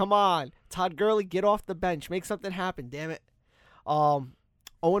 come on. Todd Gurley, get off the bench. Make something happen, damn it.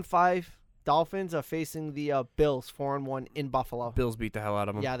 0-5 Dolphins are facing the Bills, 4-1 in Buffalo. Bills beat the hell out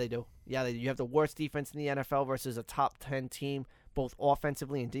of them. Yeah, they do. You have the worst defense in the NFL versus a top 10 team, both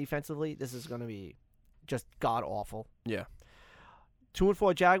offensively and defensively. This is going to be just god-awful. Yeah.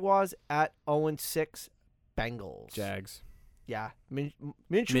 2-4 Jaguars at 0-6 Bengals. Jags. Yeah.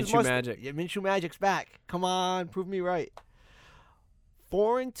 Minshew Magic. Yeah, Minshew Magic's back. Come on, prove me right.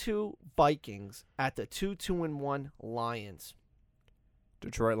 4-2 Vikings at the 2-1 Lions.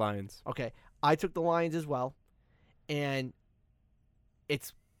 Detroit Lions. Okay, I took the Lions as well, and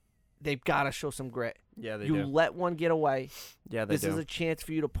they've got to show some grit. Yeah, they do. You let one get away. Yeah, they do. This is a chance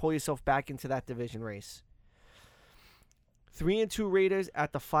for you to pull yourself back into that division race. 3-2 Raiders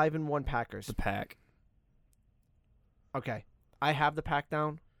at the 5-1 Packers. The Pack. Okay, I have the Pack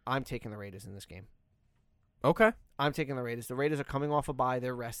down. I'm taking the Raiders in this game. Okay. I'm taking the Raiders. The Raiders are coming off a bye.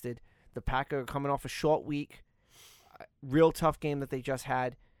 They're rested. The Packers are coming off a short week. Real tough game that they just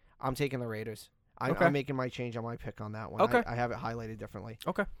had. I'm taking the Raiders. I'm making my change on my pick on that one. Okay. I have it highlighted differently.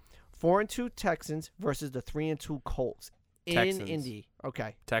 Okay. 4-2 Texans versus the 3-2 Colts in Indy.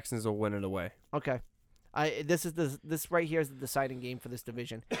 Okay. Texans will win it away. Okay. This right here is the deciding game for this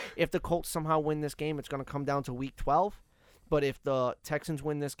division. If the Colts somehow win this game, it's going to come down to week 12. But if the Texans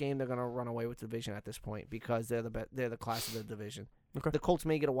win this game, they're going to run away with the division at this point because they're the class of the division. Okay. The Colts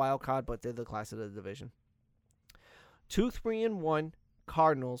may get a wild card, but they're the class of the division. 2-3-1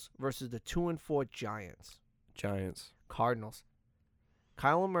 Cardinals versus the 2-4 Giants. Giants. Cardinals.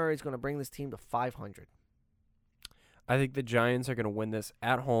 Kyler Murray is going to bring this team to 500. I think the Giants are going to win this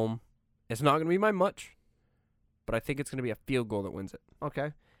at home. It's not going to be by much, but I think it's going to be a field goal that wins it.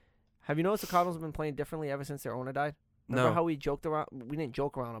 Okay. Have you noticed the Cardinals have been playing differently ever since their owner died? Remember how we joked around? We didn't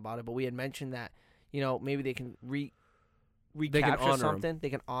joke around about it, but we had mentioned that, maybe they can recapture something. They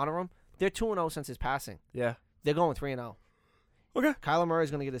can honor him. They're 2-0 since his passing. Yeah. They're going 3-0. Okay. Kyler Murray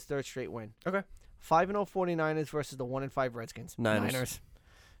is going to get his third straight win. Okay. 5-0 49ers versus the 1-5 Redskins. Niners.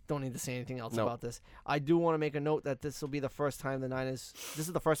 Don't need to say anything else about this. I do want to make a note that this will be the first time the Niners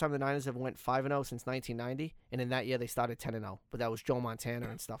have went 5-0 since 1990, and in that year they started 10-0. But that was Joe Montana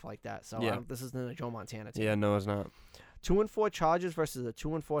and stuff like that. So this isn't a Joe Montana team. Yeah, no, it's not. 2-4 Chargers versus the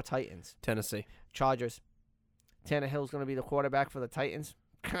 2-4 Titans. Tennessee. Chargers. Tannehill's going to be the quarterback for the Titans.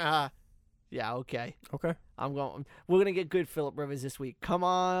 Yeah, okay. Okay. We're going to get good Phillip Rivers this week. Come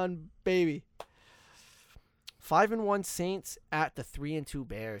on, baby. 5-1 Saints at the 3-2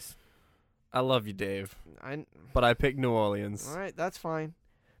 Bears. I love you, Dave. But I picked New Orleans. All right, that's fine.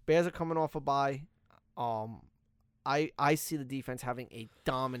 Bears are coming off a bye. I see the defense having a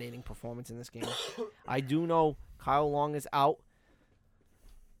dominating performance in this game. I do know Kyle Long is out.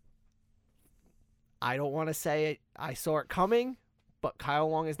 I don't want to say it. I saw it coming, but Kyle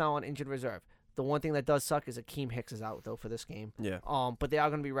Long is now on injured reserve. The one thing that does suck is Akeem Hicks is out, though, for this game. Yeah. But they are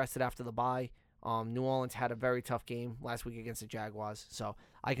going to be rested after the bye. New Orleans had a very tough game last week against the Jaguars, so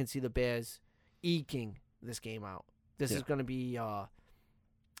I can see the Bears eking this game out. This is going to be a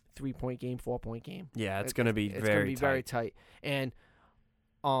 3-point game, 4-point game. Yeah, it's going to be very tight. And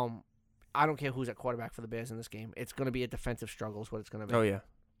I don't care who's at quarterback for the Bears in this game. It's going to be a defensive struggle is what it's going to be. Oh, yeah.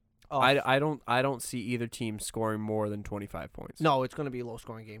 I don't see either team scoring more than 25 points. No, it's going to be a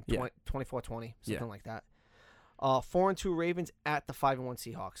low-scoring game, 24-20, something like that. 4-2 Ravens at the 5-1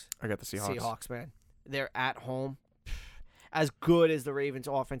 Seahawks. I got the Seahawks. Seahawks, man. They're at home. As good as the Ravens'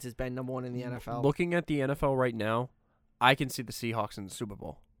 offense has been, number one in the NFL. Looking at the NFL right now, I can see the Seahawks in the Super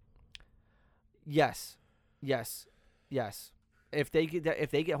Bowl. Yes. If they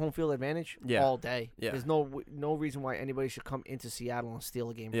get home field advantage all day, there's no reason why anybody should come into Seattle and steal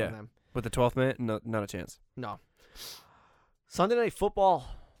a game from them. With the 12th minute, not a chance. No. Sunday Night Football.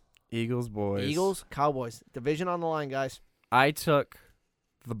 Eagles, boys. Eagles, Cowboys. Division on the line, guys. I took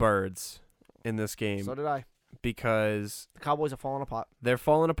the Birds in this game. So did I. Because the Cowboys are falling apart. They're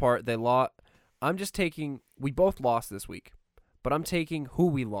falling apart. They lost. We both lost this week, but I'm taking who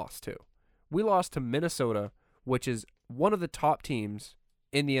we lost to. We lost to Minnesota, which is one of the top teams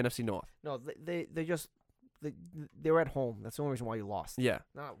in the NFC North. No, they were at home. That's the only reason why you lost. Yeah.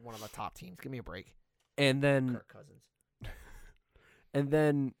 Not one of the top teams. Give me a break. And then Kirk Cousins. And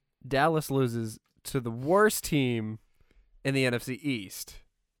then Dallas loses to the worst team in the NFC East.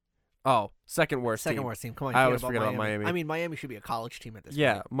 Oh, second worst team. Second worst team. Come on. I always forget about Miami. I mean, Miami should be a college team at this point.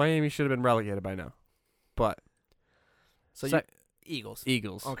 Yeah, Miami should have been relegated by now. But Eagles.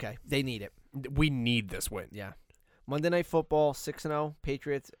 Eagles. Okay, they need it. We need this win. Yeah. Monday Night Football, 6-0.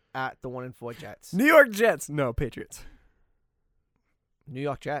 Patriots at the 1-4 Jets. New York Jets. No, Patriots. New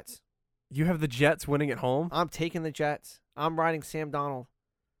York Jets. You have the Jets winning at home? I'm taking the Jets. I'm riding Sam Darnold.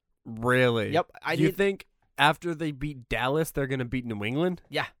 Really? Yep. You think after they beat Dallas, they're going to beat New England?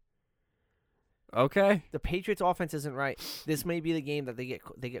 Yeah. Okay. The Patriots' offense isn't right. This may be the game that they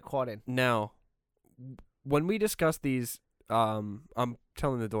get caught in. Now, when we discuss these, I'm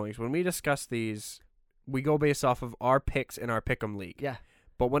telling the Doinks, when we discuss these, we go based off of our picks in our Pick'em League. Yeah.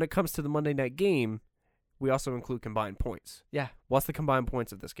 But when it comes to the Monday night game, we also include combined points. Yeah. What's the combined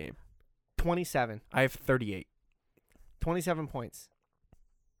points of this game? 27. I have 38. 27 points.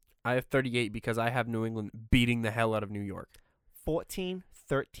 I have 38 because I have New England beating the hell out of New York.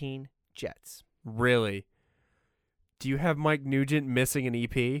 14-13 Jets. Really? Do you have Mike Nugent missing an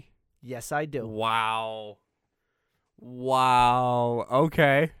EP? Yes, I do. Wow.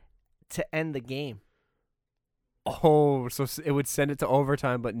 Okay. To end the game. Oh, so it would send it to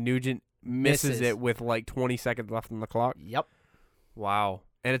overtime, but Nugent misses it with like 20 seconds left on the clock? Yep. Wow.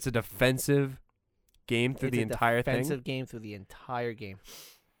 And it's a defensive game through the entire thing? Defensive game through the entire game.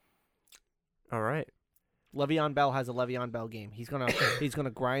 All right. Le'Veon Bell has a Le'Veon Bell game. He's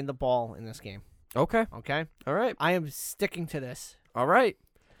gonna grind the ball in this game. Okay. Okay? All right. I am sticking to this. All right.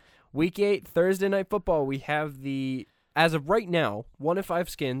 Week 8, Thursday Night Football. We have the, as of right now, 1-5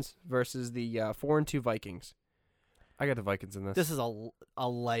 Skins versus the 4-2 Vikings. I got the Vikings in this. This is a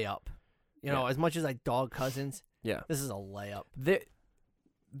layup. You know, as much as I dog Cousins, this is a layup.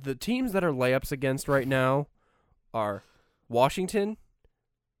 The teams that are layups against right now are Washington,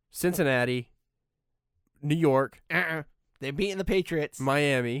 Cincinnati, New York. They're beating the Patriots.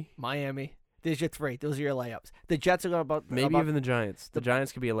 Miami. There's your 3. Those are your layups. The Jets are going to maybe even the Giants. The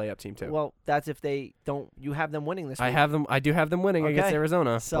Giants could be a layup team too. Well, that's if they don't. You have them winning this week. I do have them winning against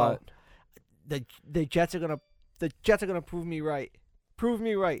Arizona. So the Jets are going to prove me right. Prove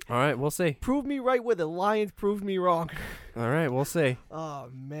me right. All right, we'll see. Prove me right where the Lions proved me wrong. All right, we'll see. Oh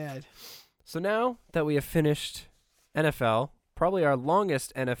man. So now that we have finished NFL, probably our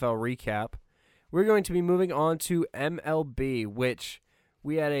longest NFL recap, we're going to be moving on to MLB, which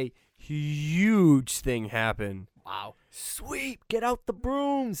we had a huge thing happen. Wow. Sweep. Get out the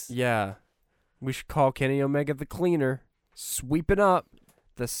brooms. Yeah. We should call Kenny Omega the cleaner. Sweep it up.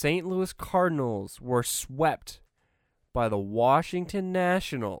 The St. Louis Cardinals were swept by the Washington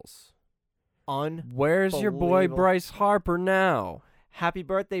Nationals. Where's your boy Bryce Harper now? Happy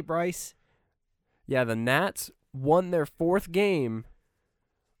birthday, Bryce. Yeah, the Nats won their 4th game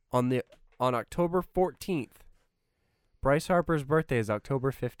on October 14th. Bryce Harper's birthday is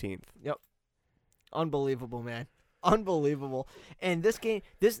October 15th. Yep. Unbelievable, man. Unbelievable. And this game,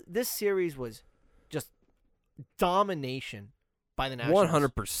 this series was just domination by the Nationals.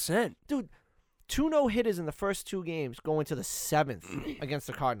 100%. Dude, 2 no-hitters in the first 2 games going to the 7th against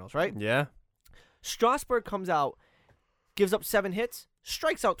the Cardinals, right? Yeah. Strasburg comes out, gives up 7 hits,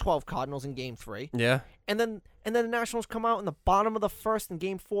 strikes out 12 Cardinals in Game 3. Yeah. And then the Nationals come out in the bottom of the first in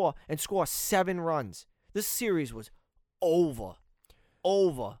Game 4 and score 7 runs. This series was over.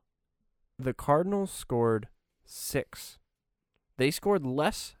 The Cardinals scored 6. They scored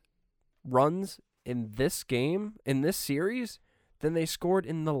less runs in this game, in this series, than they scored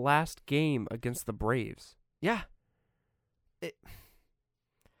in the last game against the Braves. Yeah. The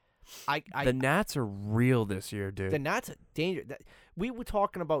Nats are real this year, dude. The Nats are dangerous. We were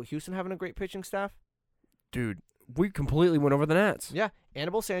talking about Houston having a great pitching staff. Dude, we completely went over the Nats. Yeah.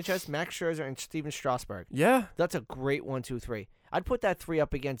 Anibal Sanchez, Max Scherzer, and Steven Strasburg. Yeah. That's a great 1-2-3. I'd put that 3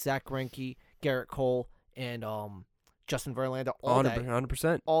 up against Zach Greinke, Garrett Cole, and Justin Verlander all day.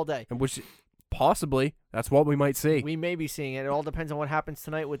 100%. All day. And which, possibly, that's what we might see. We may be seeing it. It all depends on what happens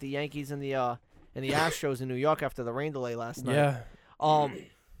tonight with the Yankees and the Astros in New York after the rain delay last night. Yeah.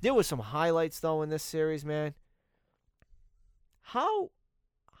 There was some highlights, though, in this series, man. How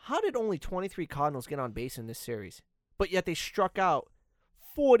did only 23 Cardinals get on base in this series? But yet they struck out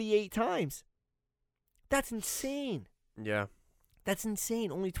 48 times. That's insane. Yeah. That's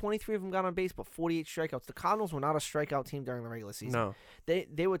insane. Only 23 of them got on base, but 48 strikeouts. The Cardinals were not a strikeout team during the regular season. No.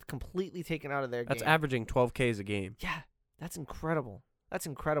 They were completely taken out of their game. That's averaging 12 Ks a game. Yeah, that's incredible.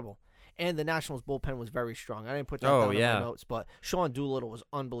 And the Nationals bullpen was very strong. I didn't put that down in my notes, but Sean Doolittle was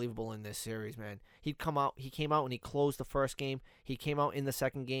unbelievable in this series, man. He came out and he closed the first game. He came out in the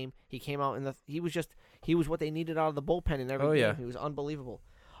second game. He was what they needed out of the bullpen in every game. Yeah. He was unbelievable.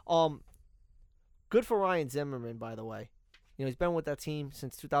 Good for Ryan Zimmerman, by the way. You know, he's been with that team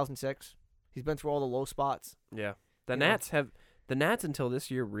since 2006. He's been through all the low spots. Yeah. The Nats until this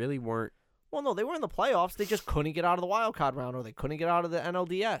year really weren't. Well, no, they were in the playoffs. They just couldn't get out of the wild card round, or they couldn't get out of the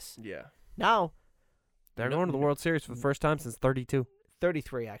NLDS. Yeah. Now they're going to the World Series for the first time since 32.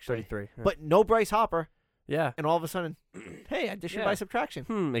 33, actually. 33. Yeah. But no Bryce Harper. Yeah. And all of a sudden, hey, addition by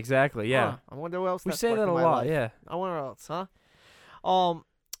subtraction. Exactly, yeah. I wonder what else we say that a lot, yeah. I wonder what else, huh?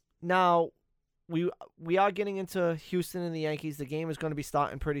 Now, we are getting into Houston and the Yankees. The game is going to be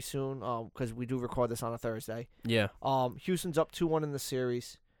starting pretty soon because we do record this on a Thursday. Yeah. Houston's up 2-1 in the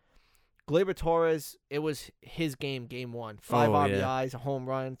series. Gleyber Torres, it was his game 1. 5 RBIs, a home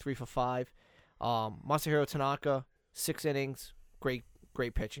run, 3 for 5. Masahiro Tanaka, 6 innings, great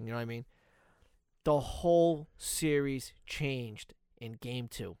pitching, you know what I mean? The whole series changed in Game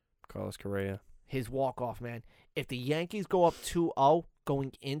 2. Carlos Correa. His walk-off, man. If the Yankees go up 2-0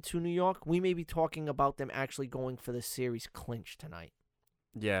 going into New York, we may be talking about them actually going for the series clinch tonight.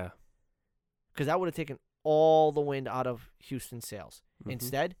 Yeah. Because that would have taken all the wind out of Houston's sails. Mm-hmm.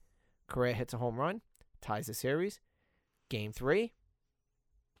 Instead, Correa hits a home run, ties the series. Game 3,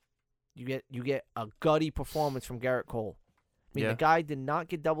 you get a gutty performance from Garrett Cole. I mean, the guy did not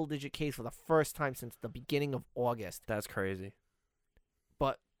get double-digit Ks for the first time since the beginning of August. That's crazy.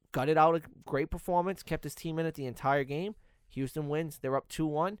 But gutted out a great performance, kept his team in it the entire game. Houston wins. They're up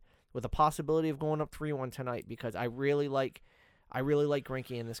 2-1 with a possibility of going up 3-1 tonight because I really like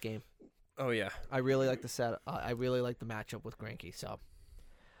Greinke in this game. Oh yeah. I really like the set. I really like the matchup with Greinke. So,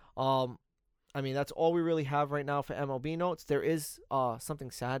 I mean, that's all we really have right now for MLB notes. There is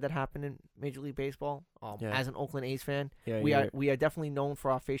something sad that happened in Major League Baseball. As an Oakland A's fan, we are definitely known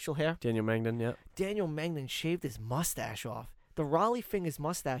for our facial hair. Daniel Mangden, yeah. Daniel Mangden shaved his mustache off. The Raleigh Fingers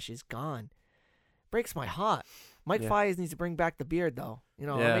mustache is gone. Breaks my heart. Mike Fiers needs to bring back the beard, though.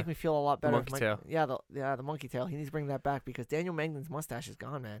 It'll make me feel a lot better. The monkey tail. The monkey tail. He needs to bring that back because Daniel Mangden's mustache is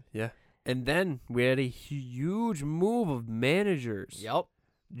gone, man. Yeah. And then we had a huge move of managers. Yep.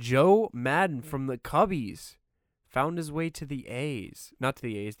 Joe Madden from the Cubbies found his way to the A's. Not to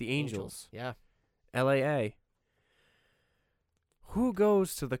the A's, the Angels. Yeah. LAA. Who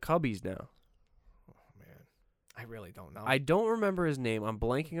goes to the Cubbies now? Oh, man. I really don't know. I don't remember his name. I'm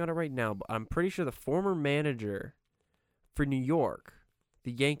blanking on it right now, but I'm pretty sure the former manager for New York,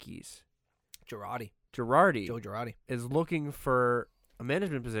 the Yankees, Joe Girardi, is looking for a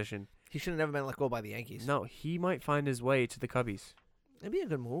management position. He should have never been let go by the Yankees. No, he might find his way to the Cubbies. It'd be a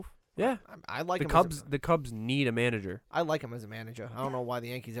good move. Yeah. I like the him. Cubs. The Cubs need a manager. I like him as a manager. I don't know why the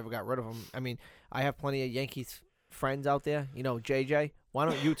Yankees ever got rid of him. I mean, I have plenty of Yankees friends out there. JJ, why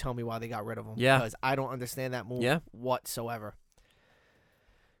don't you tell me why they got rid of him? Yeah. Because I don't understand that move whatsoever.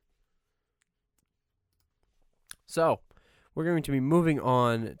 So, we're going to be moving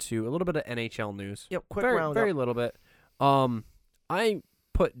on to a little bit of NHL news. Yep, quick round. Very little bit. I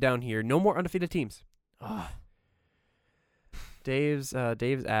put down here no more undefeated teams. Dave's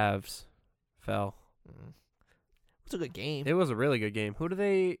Avs fell. It was a good game. It was a really good game. Who do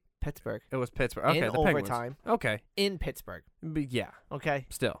they? Pittsburgh. It was Pittsburgh. Okay, in the overtime. Penguins. Okay. In Pittsburgh. Yeah. Okay.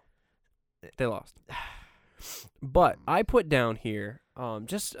 Still, they lost. But I put down here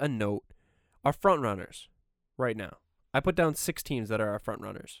just a note. Our front runners right now. I put down 6 teams that are our front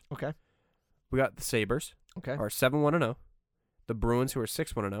runners. Okay. We got the Sabres. Okay. Are 7-1-0. The Bruins, who are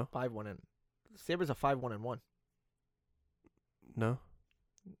 6-1-0. 5-1. Sabres are 5-1-1. No.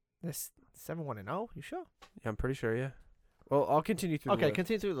 This 7-1-0. You sure? Yeah, I'm pretty sure. Yeah. Well, I'll continue through. Okay,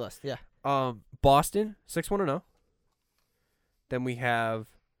 continue through the list. Yeah. Boston 6-1-0. Then we have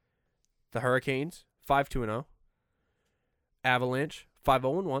the Hurricanes 5-2-0. Avalanche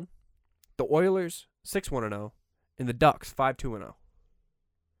 5-0-1. The Oilers 6-1-0, and the Ducks 5-2-0.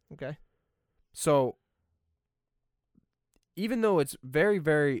 Okay. So, even though it's very,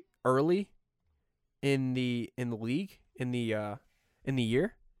 very early in the league in the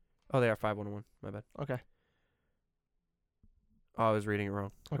year, oh, they are 5-1-1. My bad. Okay. Oh, I was reading it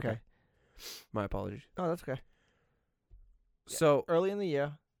wrong. Okay. My apologies. Oh, that's okay. So early in the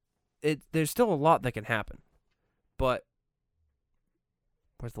year, there's still a lot that can happen, but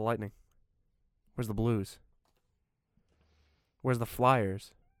where's the Lightning? Where's the Blues? Where's the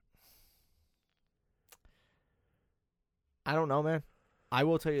Flyers? I don't know, man. I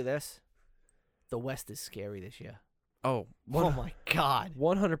will tell you this. The West is scary this year. Oh my God.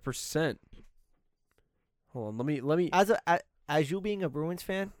 100%. Hold on, let me as you being a Bruins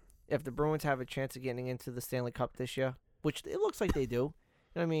fan, if the Bruins have a chance of getting into the Stanley Cup this year, which it looks like they do.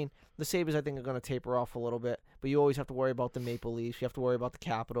 You know what I mean? The Sabres, I think, are going to taper off a little bit, but you always have to worry about the Maple Leafs. You have to worry about the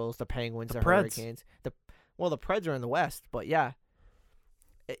Capitals, the Penguins, the Hurricanes. The Preds are in the West, but yeah.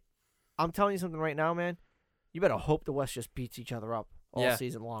 I'm telling you something right now, man. You better hope the West just beats each other up all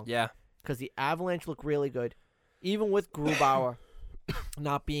season long. Yeah. Because the Avalanche look really good. Even with Grubauer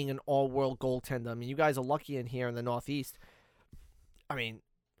not being an all-world goaltender. I mean, you guys are lucky in here in the Northeast. I mean,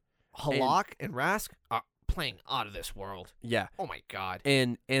 Halak and Rask are playing out of this world. Yeah. Oh, my God.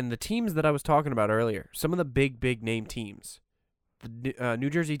 And the teams that I was talking about earlier, some of the big name teams, the New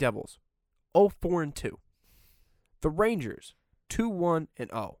Jersey Devils, 0-4-2. The Rangers,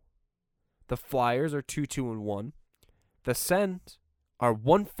 2-1-0. The Flyers are 2-2-1. The Sens are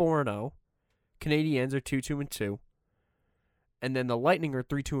 1-4-0. Canadiens are 2-2-2. And then the Lightning are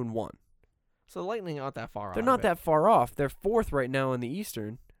 3-2-1. So the Lightning aren't that far off. They're not that far off. They're 4th right now in the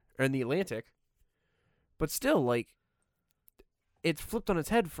Eastern, or in the Atlantic. But still, like, it's flipped on its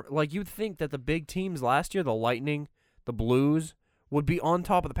head. Like, you'd think that the big teams last year, the Lightning, the Blues, would be on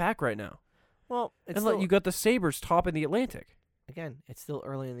top of the pack right now. Well, you got the Sabres top in the Atlantic. Again, it's still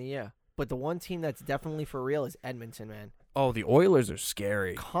early in the year. But the one team that's definitely for real is Edmonton, man. Oh, the Oilers are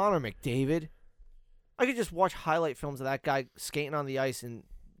scary. Connor McDavid. I could just watch highlight films of that guy skating on the ice and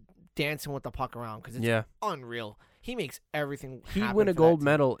dancing with the puck around because it's unreal. He makes everything happen. He'd win a gold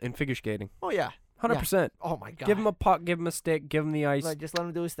medal in figure skating. Oh, yeah. 100%. Yeah. Oh, my God. Give him a puck, give him a stick, give him the ice. Like, just let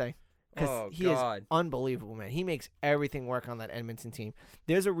him do his thing. Because he is unbelievable, man. He makes everything work on that Edmonton team.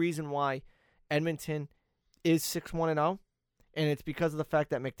 There's a reason why Edmonton is 6-1-0, and it's because of the fact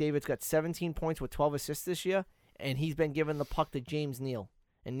that McDavid's got 17 points with 12 assists this year, and he's been giving the puck to James Neal,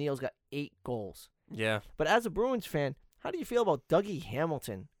 and Neal's got 8 goals. Yeah. But as a Bruins fan, how do you feel about Dougie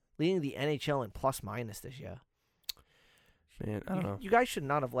Hamilton leading the NHL in plus-minus this year? Man, I don't know. You guys should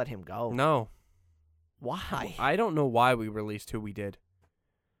not have let him go. No. Why? I don't know why we released who we did.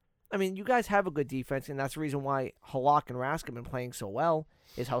 I mean, you guys have a good defense, and that's the reason why Halak and Rask have been playing so well,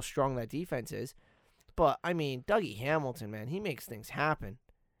 is how strong that defense is. But, I mean, Dougie Hamilton, man, he makes things happen.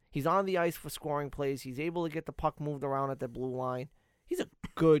 He's on the ice for scoring plays. He's able to get the puck moved around at the blue line. He's a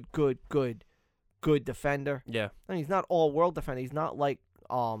good defender. Yeah. I mean, he's not all-world defender. He's not like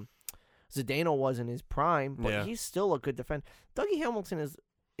Zdeno was in his prime, but he's still a good defender. Dougie Hamilton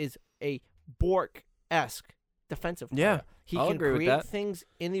is a Bork-esque defensive player. Yeah, he I'll can agree with create that. things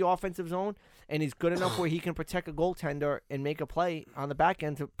in the offensive zone, and he's good enough where he can protect a goaltender and make a play on the back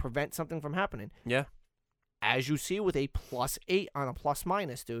end to prevent something from happening. Yeah. As you see with a +8 on a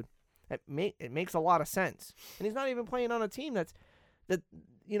plus-minus, dude. It makes a lot of sense. And he's not even playing on a team that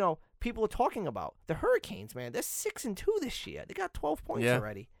people are talking about. The Hurricanes, man, they're 6-2 this year. They got 12 points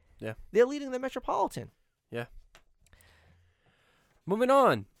already. Yeah. They're leading the Metropolitan. Yeah. Moving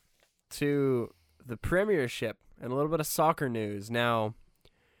on to the Premiership and a little bit of soccer news. Now,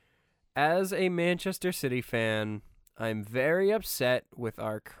 as a Manchester City fan, I'm very upset with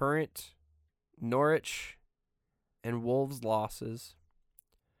our current Norwich and Wolves losses.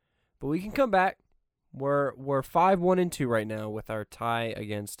 But we can come back. We're 5-1-2 right now with our tie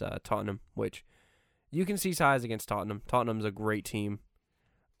against Tottenham, which you can see ties against Tottenham. Tottenham's a great team.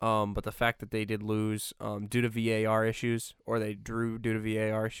 But the fact that they did lose due to VAR issues, or they drew due to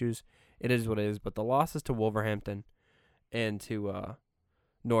VAR issues, it is what it is. But the losses to Wolverhampton and to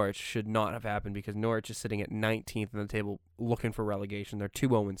Norwich should not have happened because Norwich is sitting at 19th in the table looking for relegation. They're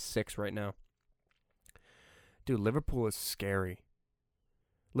 2-0-6 right now. Dude, Liverpool is scary.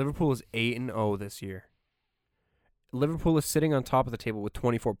 Liverpool is 8-0 this year. Liverpool is sitting on top of the table with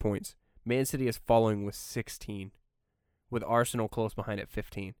 24 points. Man City is following with 16, with Arsenal close behind at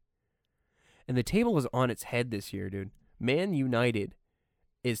 15. And the table is on its head this year, dude. Man United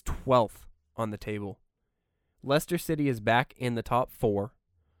is 12th on the table. Leicester City is back in the top 4.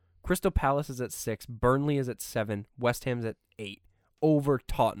 Crystal Palace is at 6. Burnley is at 7. West Ham's at 8. Over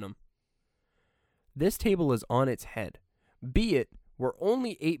Tottenham. This table is on its head. Be it, we're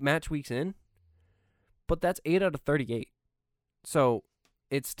only 8 match weeks in, but that's 8 out of 38. So,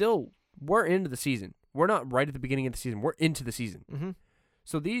 it's still, we're into the season. We're not right at the beginning of the season. We're into the season. Mm-hmm.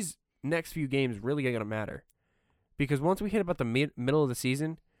 So, these next few games really are going to matter. Because once we hit about the middle of the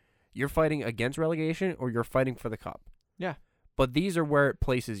season, you're fighting against relegation or you're fighting for the cup. Yeah. But these are where it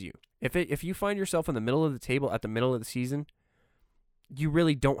places you. If you find yourself in the middle of the table at the middle of the season, you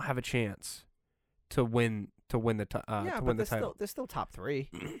really don't have a chance to win the title. There's still top 3.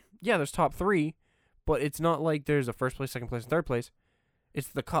 Yeah, there's top 3, but it's not like there's a first place, second place, and third place. It's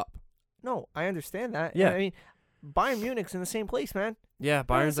the cup. No, I understand that. Yeah. I mean, Bayern Munich's in the same place, man. Yeah,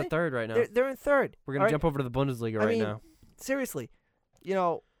 Bayern's at third right now. They're in third. We're going to jump over to the Bundesliga right now. Seriously,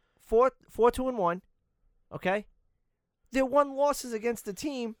 4-2-1, okay? Their 1 losses against the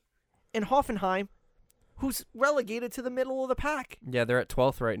team in Hoffenheim who's relegated to the middle of the pack. Yeah, they're at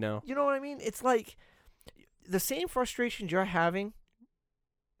 12th right now. You know what I mean? It's like the same frustrations you're having.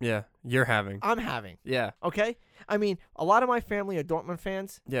 Yeah, you're having. I'm having. Yeah. Okay? I mean, a lot of my family are Dortmund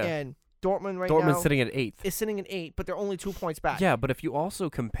fans. Yeah. And Dortmund's now sitting at 8th. Is sitting at 8, but they're only 2 points back. Yeah, but if you also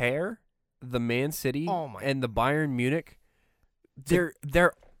compare the Man City and the Bayern Munich,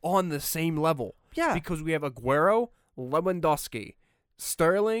 they're on the same level. Yeah. Because we have Aguero, Lewandowski,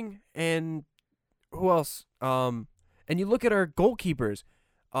 Sterling, and who else? And you look at our goalkeepers.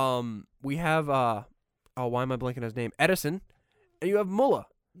 We have why am I blanking his name? Edison, and you have Muller.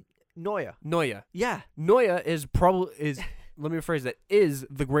 Neuer. Yeah. Neuer is let me rephrase that, is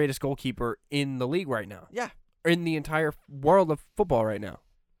the greatest goalkeeper in the league right now. Yeah. In the entire world of football right now.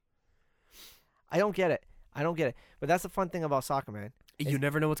 I don't get it. But that's the fun thing about soccer, man. You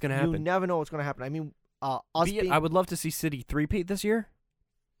never know what's going to happen. You never know what's going to happen. I mean, I would love to see City three-peat this year,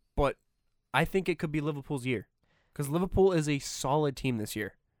 but I think it could be Liverpool's year because Liverpool is a solid team this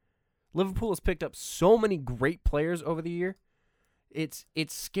year. Liverpool has picked up so many great players over the year. It's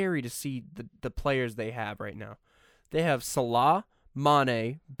scary to see the players they have right now. They have Salah,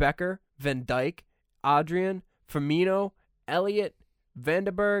 Mane, Becker, Van Dijk, Adrian, Firmino, Elliott,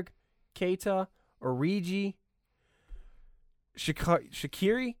 Vandenberg, Keita, Origi,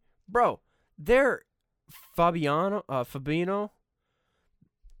 Shaqiri. Bro, they're Fabinho.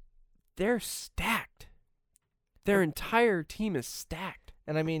 They're stacked. Their entire team is stacked.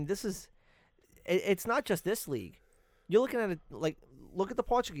 And I mean, it's not just this league. You're looking at it like, look at the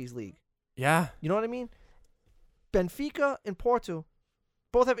Portuguese league. Yeah. You know what I mean? Benfica and Porto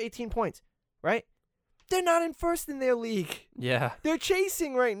both have 18 points, right? They're not in first in their league. Yeah. They're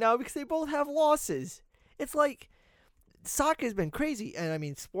chasing right now because they both have losses. It's like soccer's been crazy. And I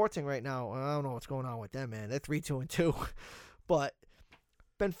mean, Sporting right now, I don't know what's going on with them, man. They're 3-2-2. But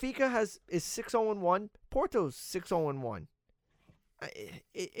Benfica is 6-0-1. Porto's 6-0-1.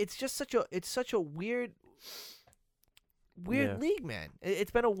 It's just such a weird league, man.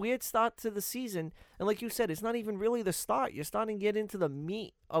 It's been a weird start to the season, and like you said, it's not even really the start. You're starting to get into the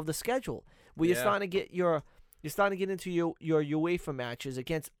meat of the schedule, where you're starting to get into your UEFA matches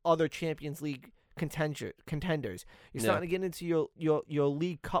against other Champions League contenders. You're starting to get into your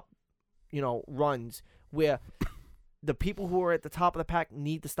League Cup, runs where the people who are at the top of the pack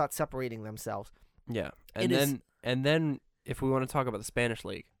need to start separating themselves. Yeah, and then if we want to talk about the Spanish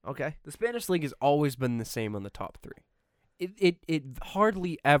league, okay, the Spanish league has always been the same on the top three. It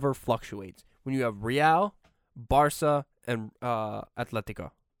hardly ever fluctuates when you have Real, Barca, and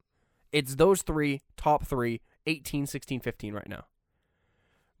Atletico. It's those top three, 18, 16, 15 right now.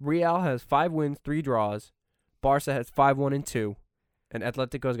 Real has 5 wins, 3 draws. Barca has 5-1-2, and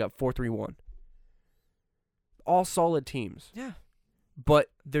Atletico's got 4-3-1. All solid teams. Yeah. But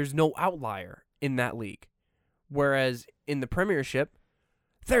there's no outlier in that league. Whereas in the Premiership,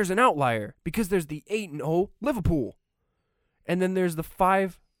 there's an outlier because there's the 8-0 Liverpool. And then there's the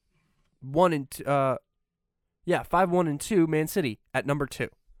 5-1-2 Man City at number 2.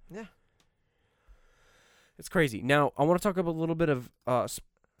 Yeah. It's crazy. Now, I want to talk about a little bit of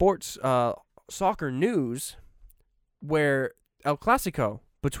sports soccer news where El Clasico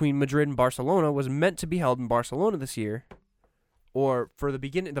between Madrid and Barcelona was meant to be held in Barcelona this year. Or for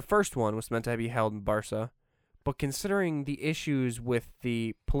the first one was meant to be held in Barca. But considering the issues with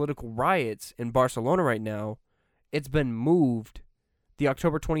the political riots in Barcelona right now, it's been moved. The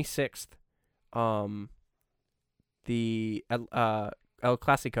October 26th, the El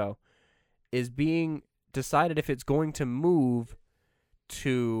Clasico is being decided if it's going to move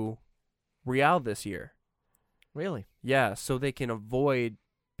to Real this year. Really? Yeah, so they can avoid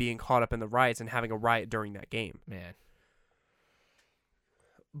being caught up in the riots and having a riot during that game. Man.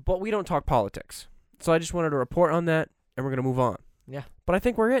 But we don't talk politics. So I just wanted to report on that, and we're going to move on. Yeah. But I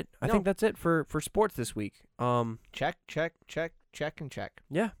think we're it. I think that's it for sports this week. Check, and check.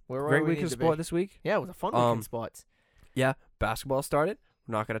 Yeah. Great week of sport this week. Yeah, it was a fun week in sports. Yeah, basketball started.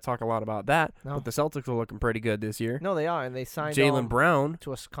 We're not going to talk a lot about that, no. But the Celtics are looking pretty good this year. No, they are, and they signed Jaylen Brown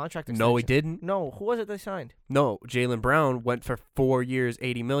to a contract extension. No, he didn't. No, who was it they signed? No, Jaylen Brown went for 4 years,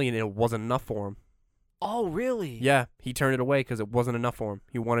 $80 million, and it wasn't enough for him. Oh, really? Yeah, he turned it away because it wasn't enough for him.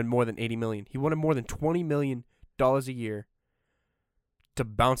 He wanted more than $80 million. He wanted more than $20 million a year to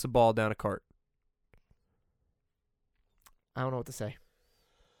bounce a ball down a court. I don't know what to say.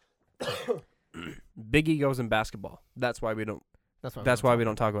 Big egos in basketball. That's why we don't. That's why we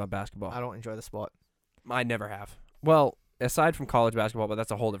don't talk about basketball. I don't enjoy the sport. I never have. Well, aside from college basketball, but that's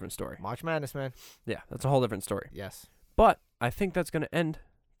a whole different story. March Madness, man. Yeah, that's a whole different story. Yes. But I think that's going to end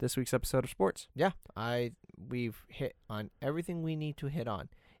this week's episode of sports. Yeah, we've hit on everything we need to hit on,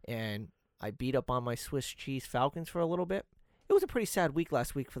 and I beat up on my Swiss cheese Falcons for a little bit. It was a pretty sad week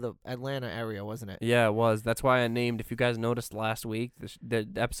last week for the Atlanta area, wasn't it? Yeah, it was. That's why I named, if you guys noticed last week, the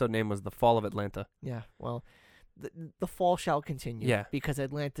episode name was The Fall of Atlanta. Yeah, well, the fall shall continue. Yeah. Because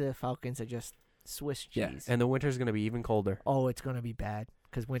Atlanta Falcons are just Swiss cheese. Yeah, and the winter's going to be even colder. Oh, it's going to be bad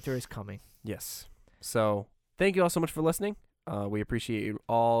because winter is coming. Yes. So, thank you all so much for listening. We appreciate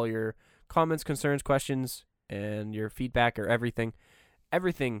all your comments, concerns, questions, and your feedback or everything.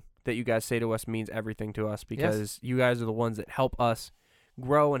 Everything that you guys say to us means everything to us because you guys are the ones that help us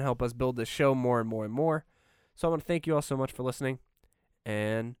grow and help us build this show more and more and more. So I want to thank you all so much for listening.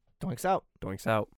 And Doinks out. Doinks out.